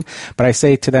a thing. But I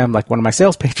say to them, like, one of my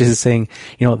sales pages is saying,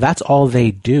 that's all they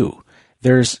do.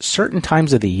 There's certain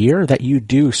times of the year that you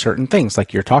do certain things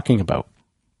like you're talking about.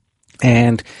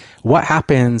 And what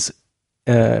happens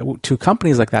to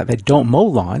companies like that don't mow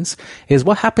lawns is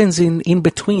what happens in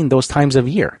between those times of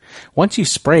year. Once you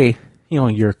spray,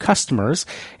 your customers,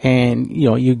 and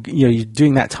you're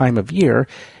doing that time of year,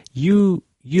 you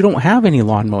don't have any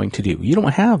lawn mowing to do. You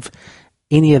don't have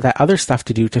any of that other stuff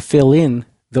to do to fill in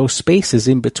those spaces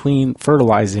in between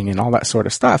fertilizing and all that sort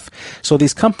of stuff. So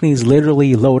these companies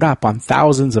literally load up on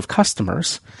thousands of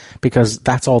customers because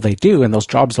that's all they do, and those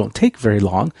jobs don't take very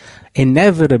long.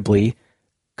 Inevitably,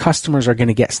 customers are going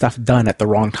to get stuff done at the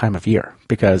wrong time of year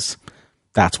because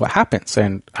that's what happens.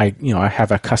 And I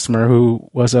have a customer who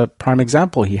was a prime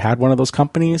example. He had one of those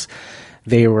companies.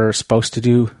 They were supposed to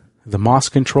do the moss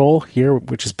control here,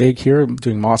 which is big here,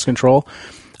 doing moss control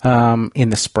in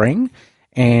the spring,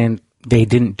 and they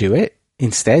didn't do it.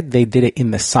 Instead, they did it in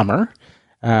the summer,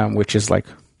 which is like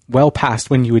well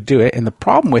past when you would do it. And the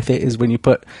problem with it is when you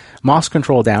put moss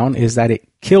control down is that it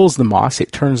kills the moss.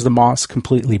 It turns the moss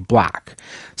completely black.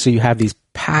 So you have these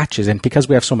patches, and because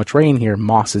we have so much rain here,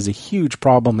 moss is a huge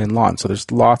problem in lawns. So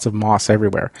there's lots of moss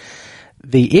everywhere.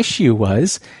 The issue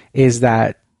is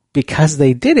that because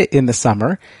they did it in the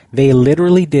summer, they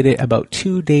literally did it about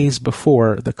 2 days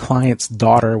before the client's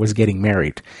daughter was getting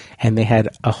married. And they had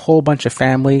a whole bunch of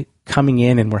family coming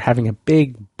in, and were having a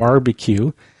big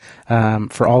barbecue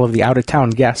for all of the out-of-town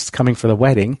guests coming for the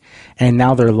wedding. And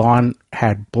now their lawn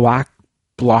had black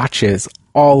blotches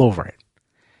all over it.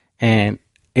 And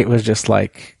it was just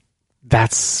like,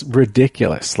 that's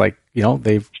ridiculous. Like,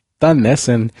 they've done this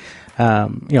and,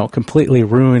 completely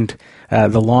ruined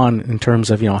the lawn in terms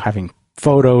of, having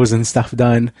photos and stuff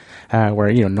done,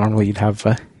 where, normally you'd have,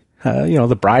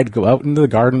 the bride go out into the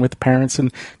garden with the parents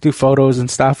and do photos and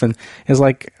stuff. And it's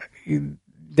like,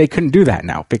 they couldn't do that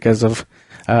now because of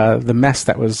the mess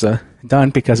that was done,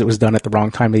 because it was done at the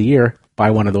wrong time of the year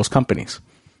by one of those companies.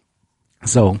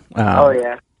 So,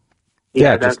 that's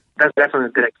definitely a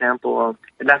good example of,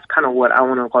 and that's kind of what I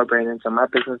want to incorporate into my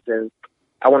business. Is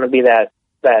I want to be that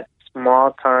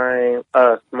small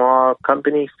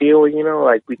company feel,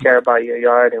 like we care about your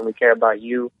yard and we care about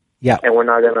you. Yeah. And we're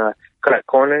not going to cut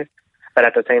corners, but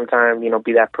at the same time,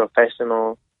 be that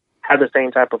professional, have the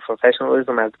same type of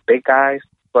professionalism as the big guys,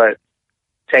 but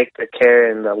take the care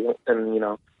and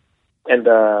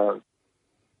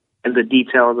the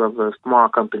details of the small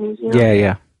companies.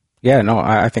 Yeah. No,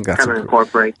 I think that's kind of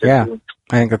incorporate. I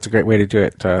think that's a great way to do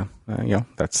it.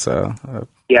 That's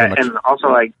and also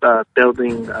like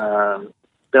building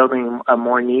a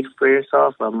more need for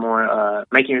yourself, a more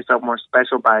making yourself more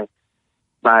special by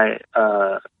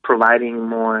providing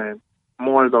more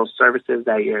of those services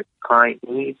that your client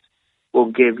needs will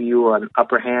give you an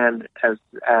upper hand as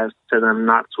to them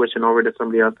not switching over to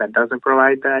somebody else that doesn't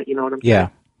provide that. You know what I'm saying?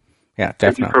 Yeah,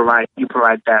 definitely. You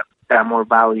provide that more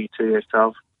value to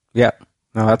yourself. Yeah.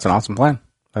 No, that's an awesome plan.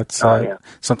 That's yeah.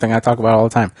 something I talk about all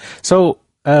the time. So,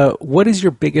 what is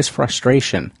your biggest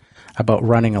frustration about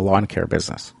running a lawn care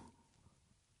business?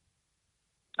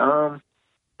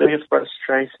 Biggest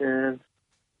frustration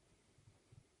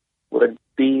would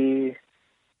be,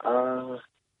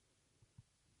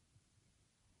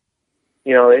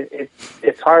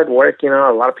 it's hard work. A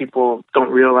lot of people don't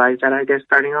realize that. I guess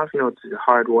starting off, it's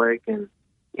hard work, and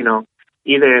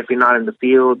either if you're not in the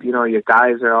field, your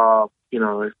guys are all,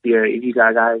 if you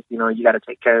got guys, you got to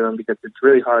take care of them because it's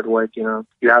really hard work. You're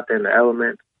out there in the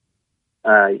elements.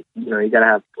 You got to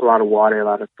have a lot of water, a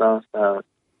lot of stuff.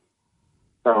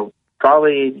 So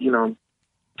probably,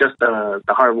 just the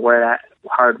hard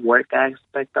work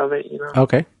aspect of it.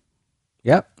 Okay.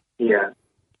 Yep. Yeah.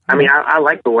 I mean, I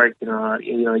like the work.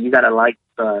 You got to like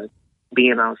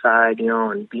being outside,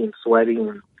 and being sweaty,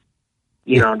 and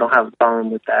don't have a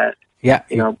problem with that. Yeah.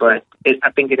 But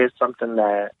I think it is something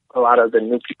that a lot of the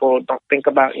new people don't think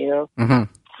about. Mm-hmm.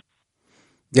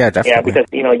 Yeah, definitely. Yeah, because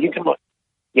you can.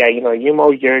 You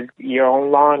mow your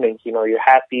own lawn, and you're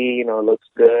happy. It looks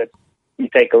good. You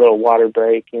take a little water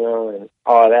break, and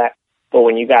all that. But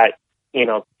when you got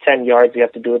 10 yards, you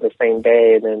have to do it the same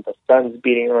day, and then the sun's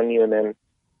beating on you, and then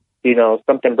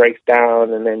something breaks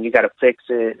down, and then you got to fix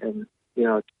it, and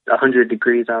it's 100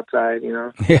 degrees outside.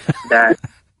 Yeah. That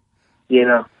you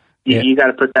got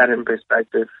to put that in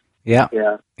perspective. Yeah.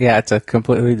 Yeah. Yeah, it's a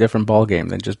completely different ball game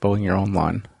than just mowing your own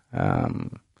lawn.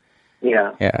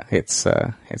 Yeah. Yeah, it's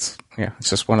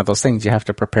just one of those things you have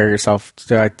to prepare yourself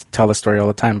to. I tell the story all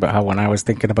the time about how when I was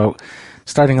thinking about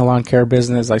starting a lawn care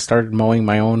business, I started mowing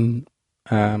my own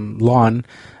lawn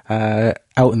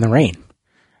out in the rain.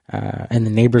 And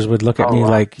the neighbors would look at me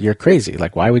like, you're crazy.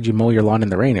 Like, why would you mow your lawn in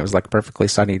the rain? It was like a perfectly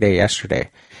sunny day yesterday.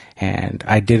 And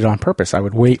I did it on purpose. I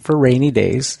would wait for rainy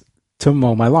days to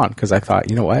mow my lawn because I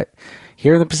thought, you know what?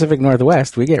 Here in the Pacific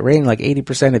Northwest, we get rain like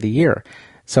 80% of the year.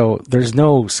 So there's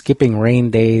no skipping rain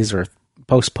days or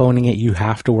postponing it. You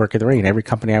have to work in the rain. Every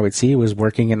company I would see was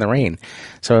working in the rain.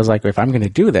 So I was like, if I'm going to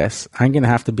do this, I'm going to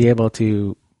have to be able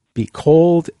to be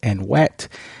cold and wet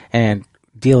and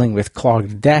dealing with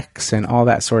clogged decks and all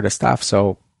that sort of stuff.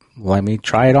 So let me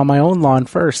try it on my own lawn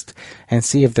first and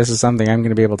see if this is something I'm going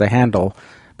to be able to handle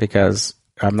because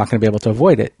I'm not going to be able to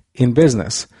avoid it in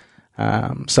business.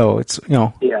 So it's,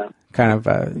 kind of,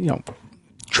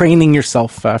 training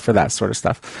yourself for that sort of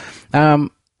stuff.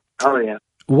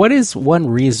 What is one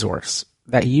resource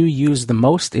that you use the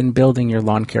most in building your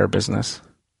lawn care business?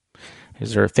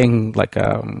 Is there a thing like,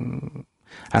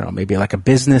 maybe like a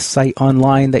business site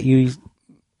online that you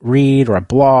read, or a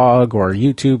blog, or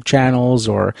YouTube channels,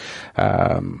 or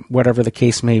whatever the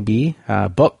case may be,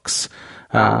 books?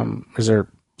 Is there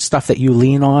stuff that you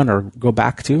lean on or go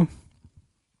back to?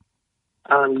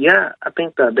 I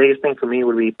think the biggest thing for me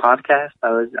would be podcasts.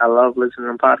 I love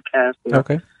listening to podcasts.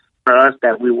 Okay. For us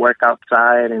that we work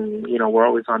outside and, we're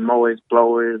always on mowers,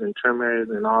 blowers, and trimmers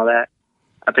and all that.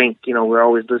 I think, we're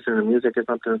always listening to music or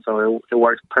something, so it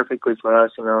works perfectly for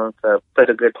us, to put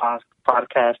a good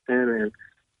podcast in and,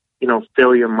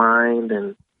 fill your mind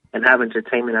and have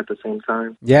entertainment at the same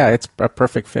time. Yeah, it's a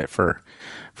perfect fit for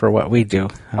what we do.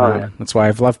 That's why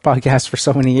I've loved podcasts for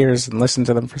so many years and listened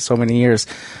to them for so many years.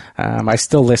 I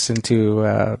still listen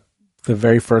to the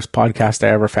very first podcast I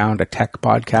ever found, a tech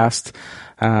podcast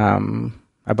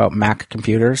about Mac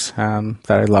computers that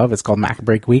I love. It's called Mac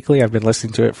Break Weekly. I've been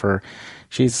listening to it for,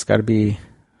 it's got to be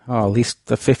at least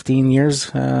the 15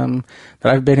 years that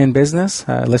I've been in business.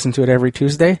 I listen to it every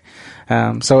Tuesday.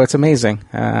 So it's amazing.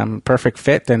 Perfect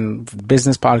fit and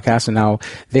business podcasts. And now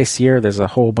this year there's a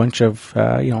whole bunch of,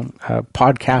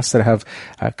 podcasts that have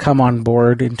come on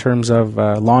board in terms of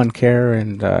lawn care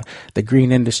and the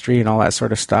green industry and all that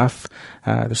sort of stuff.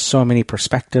 There's so many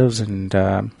perspectives and,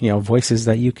 voices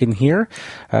that you can hear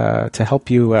to help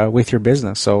you with your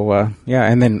business. So,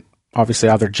 and then obviously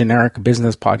other generic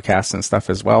business podcasts and stuff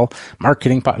as well.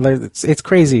 Marketing, it's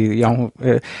crazy.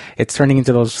 It's turning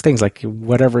into those things like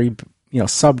whatever,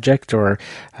 subject or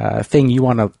thing you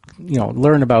want to,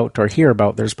 learn about or hear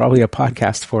about. There's probably a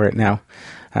podcast for it now.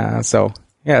 It's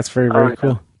very, very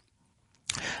cool.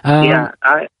 I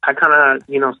kind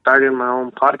of, started my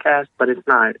own podcast, but it's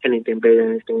not anything big or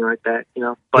anything like that,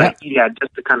 But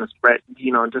just to kind of spread,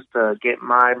 just to get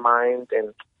my mind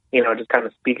and, just kind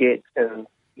of speak it and,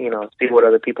 see what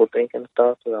other people think and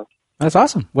stuff. So. That's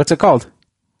awesome. What's it called?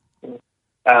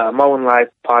 Mowing Live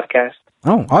Podcast.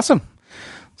 Oh, awesome.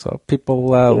 So people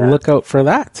look out for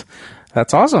that.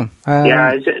 That's awesome.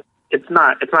 It's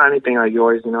not anything like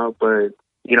yours, but,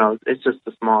 it's just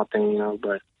a small thing,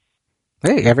 but.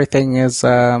 Hey, everything is,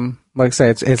 like I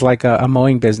said, it's like a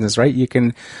mowing business, right? You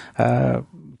can,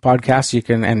 podcasts,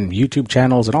 and YouTube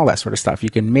channels and all that sort of stuff. You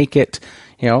can make it,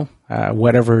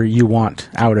 whatever you want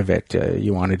out of it.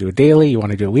 You want to do it daily, you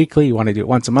want to do it weekly, you want to do it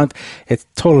once a month. It's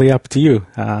totally up to you.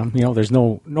 There's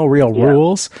no real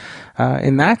rules,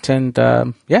 in that. And,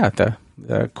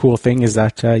 the cool thing is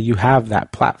that, you have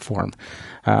that platform,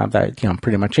 that,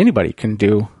 pretty much anybody can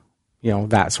do,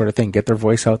 that sort of thing, get their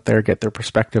voice out there, get their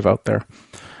perspective out there.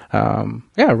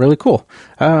 Really cool.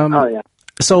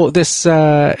 So this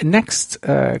next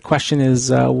question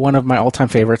is one of my all-time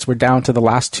favorites. We're down to the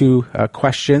last two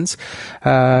questions,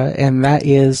 and that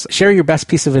is, share your best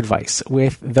piece of advice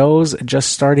with those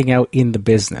just starting out in the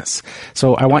business.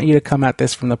 So I want you to come at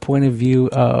this from the point of view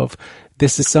of,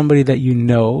 this is somebody that you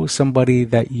know, somebody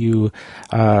that you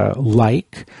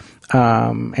like,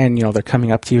 and they're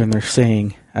coming up to you and they're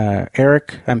saying,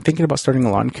 Eric, I'm thinking about starting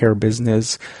a lawn care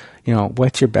business.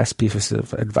 What's your best piece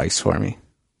of advice for me?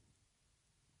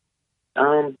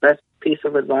 Best piece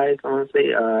of advice,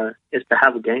 honestly, is to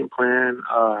have a game plan.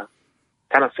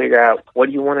 Kind of figure out what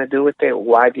do you want to do with it,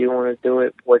 why do you want to do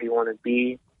it, where do you want to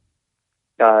be.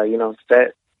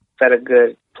 Set a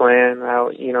good plan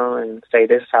out, and say,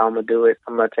 this is how I'm gonna do it.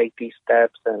 I'm gonna take these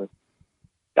steps, and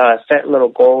set little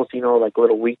goals, like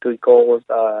little weekly goals.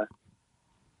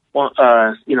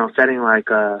 Setting like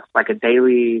a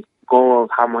daily goal of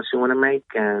how much you want to make,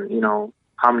 and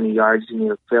how many yards you need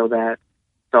to fill that.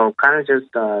 So kind of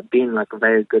just being like a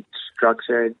very good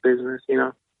structured business,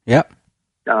 Yep.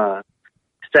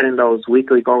 Setting those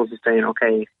weekly goals and saying,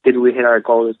 okay, did we hit our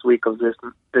goal this week of this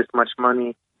much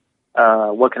money?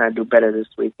 What can I do better this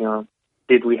week?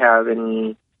 Did we have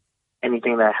anything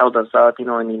that held us up?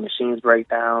 Any machines break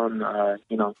down?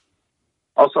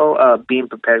 Also, being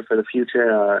prepared for the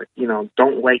future.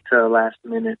 Don't wait till the last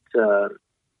minute to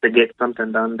get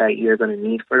something done that you're going to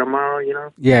need for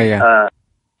tomorrow. Yeah.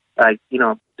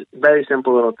 Very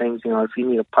simple little things. If you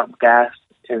need to pump gas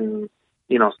and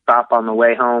stop on the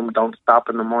way home, don't stop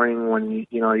in the morning when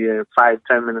you're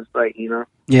 5-10 minutes late.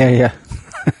 Yeah.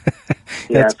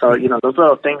 Yeah. So those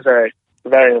little things are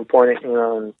very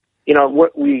important.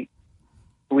 What we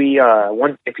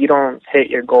if you don't hit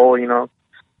your goal,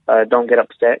 don't get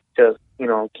upset. Just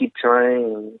keep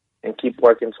trying and keep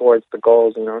working towards the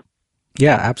goals.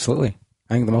 Yeah, absolutely.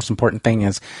 I think the most important thing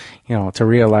is, to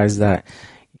realize that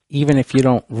even if you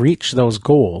don't reach those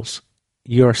goals,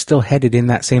 you're still headed in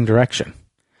that same direction.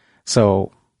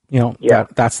 So,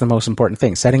 that's the most important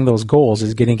thing. Setting those goals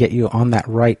is going to get you on that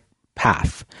right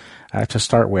path to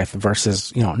start with,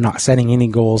 versus, not setting any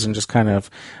goals and just kind of,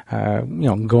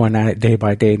 going at it day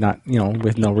by day, not,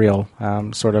 with no real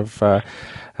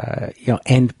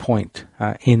end point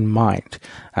in mind.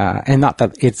 And not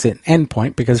that it's an end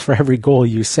point, because for every goal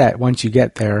you set, once you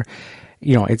get there,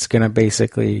 it's going to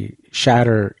basically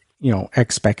shatter,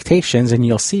 expectations, and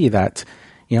you'll see that,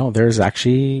 there's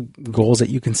actually goals that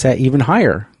you can set even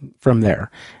higher from there.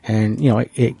 And,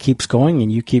 it keeps going and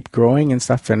you keep growing and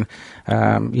stuff. And,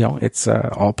 it's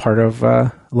all part of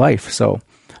life. So,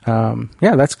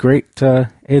 that's great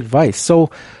advice. So,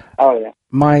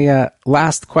 my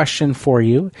last question for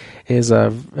you is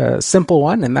a simple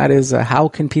one, and that is, how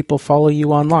can people follow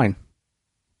you online?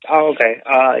 Oh, okay.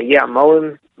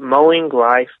 Mowing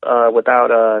Life without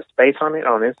a space on it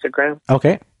on Instagram.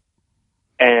 Okay.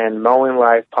 And Mowing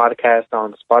Life podcast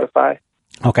on Spotify.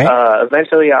 Okay.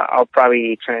 Eventually, I'll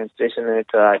probably transition it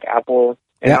to like Apple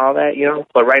and all that,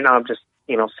 But right now, I'm just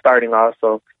starting off,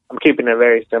 so I'm keeping it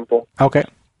very simple. Okay.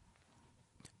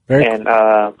 Very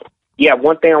cool.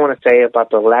 One thing I want to say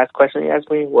about the last question you asked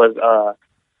me was,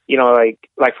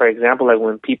 like for example, like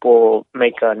when people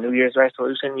make a New Year's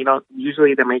resolution,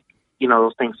 usually they make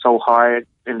those things so hard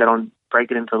and they don't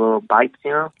break it into little bites,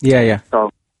 Yeah.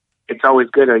 So it's always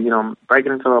good to, break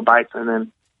it into little bites, and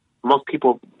then most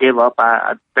people give up.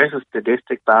 There's a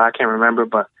statistic that I can't remember,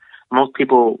 but most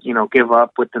people, give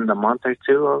up within the month or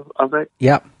two of it.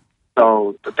 Yep.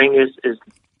 So the thing is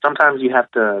sometimes you have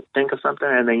to think of something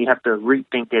and then you have to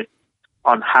rethink it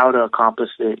on how to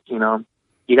accomplish it. You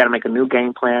got to make a new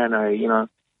game plan, or,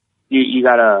 you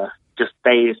got to just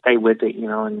stay with it,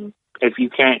 and if you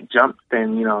can't jump,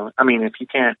 then, if you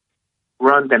can't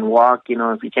run, then walk,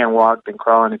 if you can't walk, then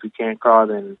crawl, and if you can't crawl,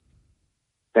 then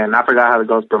I forgot how it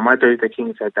goes, but Martin Luther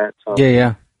King said that. So.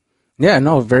 Yeah,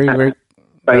 no, very, very.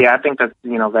 But I think that's,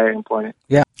 very important.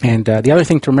 Yeah. And the other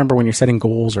thing to remember when you're setting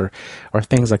goals or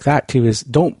things like that too is,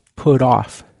 don't put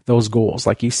off those goals.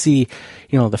 Like you see,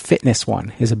 the fitness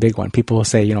one is a big one. People will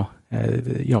say,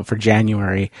 for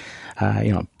January,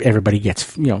 everybody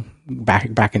gets,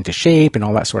 back into shape and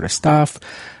all that sort of stuff.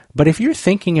 But if you're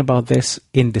thinking about this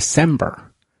in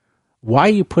December, why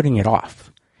are you putting it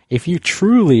off? If you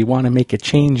truly want to make a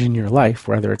change in your life,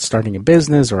 whether it's starting a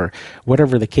business or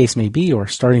whatever the case may be, or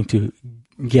starting to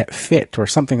get fit or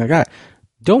something like that,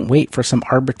 don't wait for some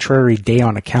arbitrary day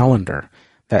on a calendar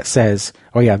that says,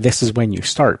 oh yeah, this is when you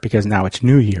start because now it's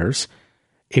New Year's.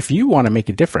 If you want to make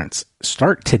a difference,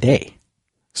 start today.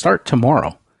 Start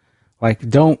tomorrow. Like,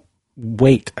 don't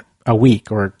wait a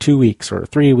week or 2 weeks or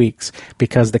 3 weeks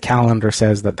because the calendar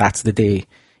says that that's the day,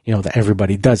 that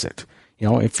everybody does it.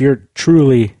 If you're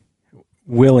truly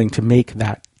willing to make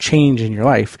that change in your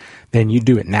life, then you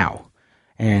do it now.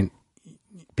 And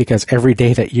because every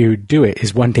day that you do it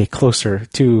is one day closer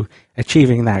to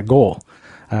achieving that goal.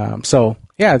 So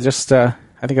yeah, just, I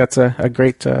think that's a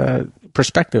great,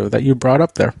 perspective that you brought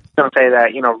up there. Don't say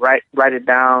that, write it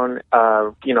down,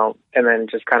 and then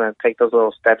just kind of take those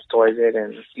little steps towards it.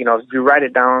 And, if you write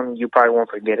it down, you probably won't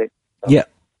forget it. So.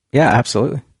 Yeah,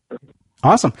 absolutely.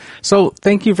 Awesome. So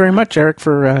thank you very much, Eric,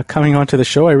 for coming on to the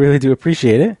show. I really do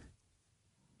appreciate it.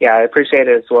 Yeah, I appreciate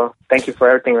it as well. Thank you for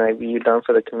everything that you've done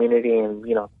for the community. And,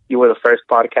 you were the first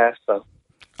podcast. So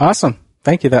awesome.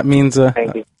 Thank you. That means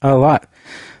Thank you. A lot.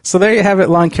 So there you have it,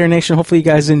 Lawn Care Nation. Hopefully you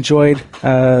guys enjoyed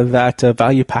that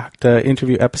value-packed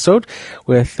interview episode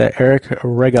with Eric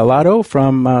Regalado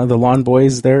from the Lawn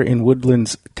Boys there in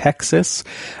Woodlands, Texas.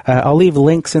 I'll leave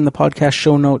links in the podcast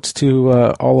show notes to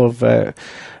all of the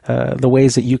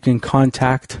ways that you can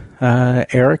contact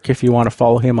Eric if you want to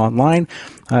follow him online.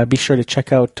 Be sure to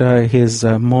check out his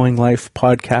Mowing Life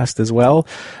podcast as well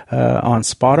on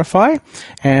Spotify.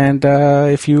 And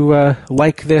if you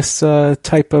like this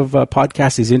type of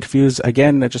podcast, these interviews,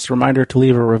 again, just a reminder to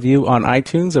leave a review on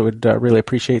iTunes. I would really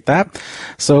appreciate that.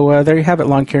 So there you have it,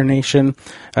 Lawn Care Nation.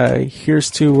 Here's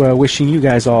to wishing you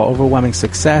guys all overwhelming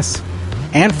success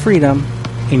and freedom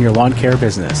in your lawn care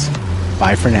business.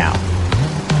 Bye for now.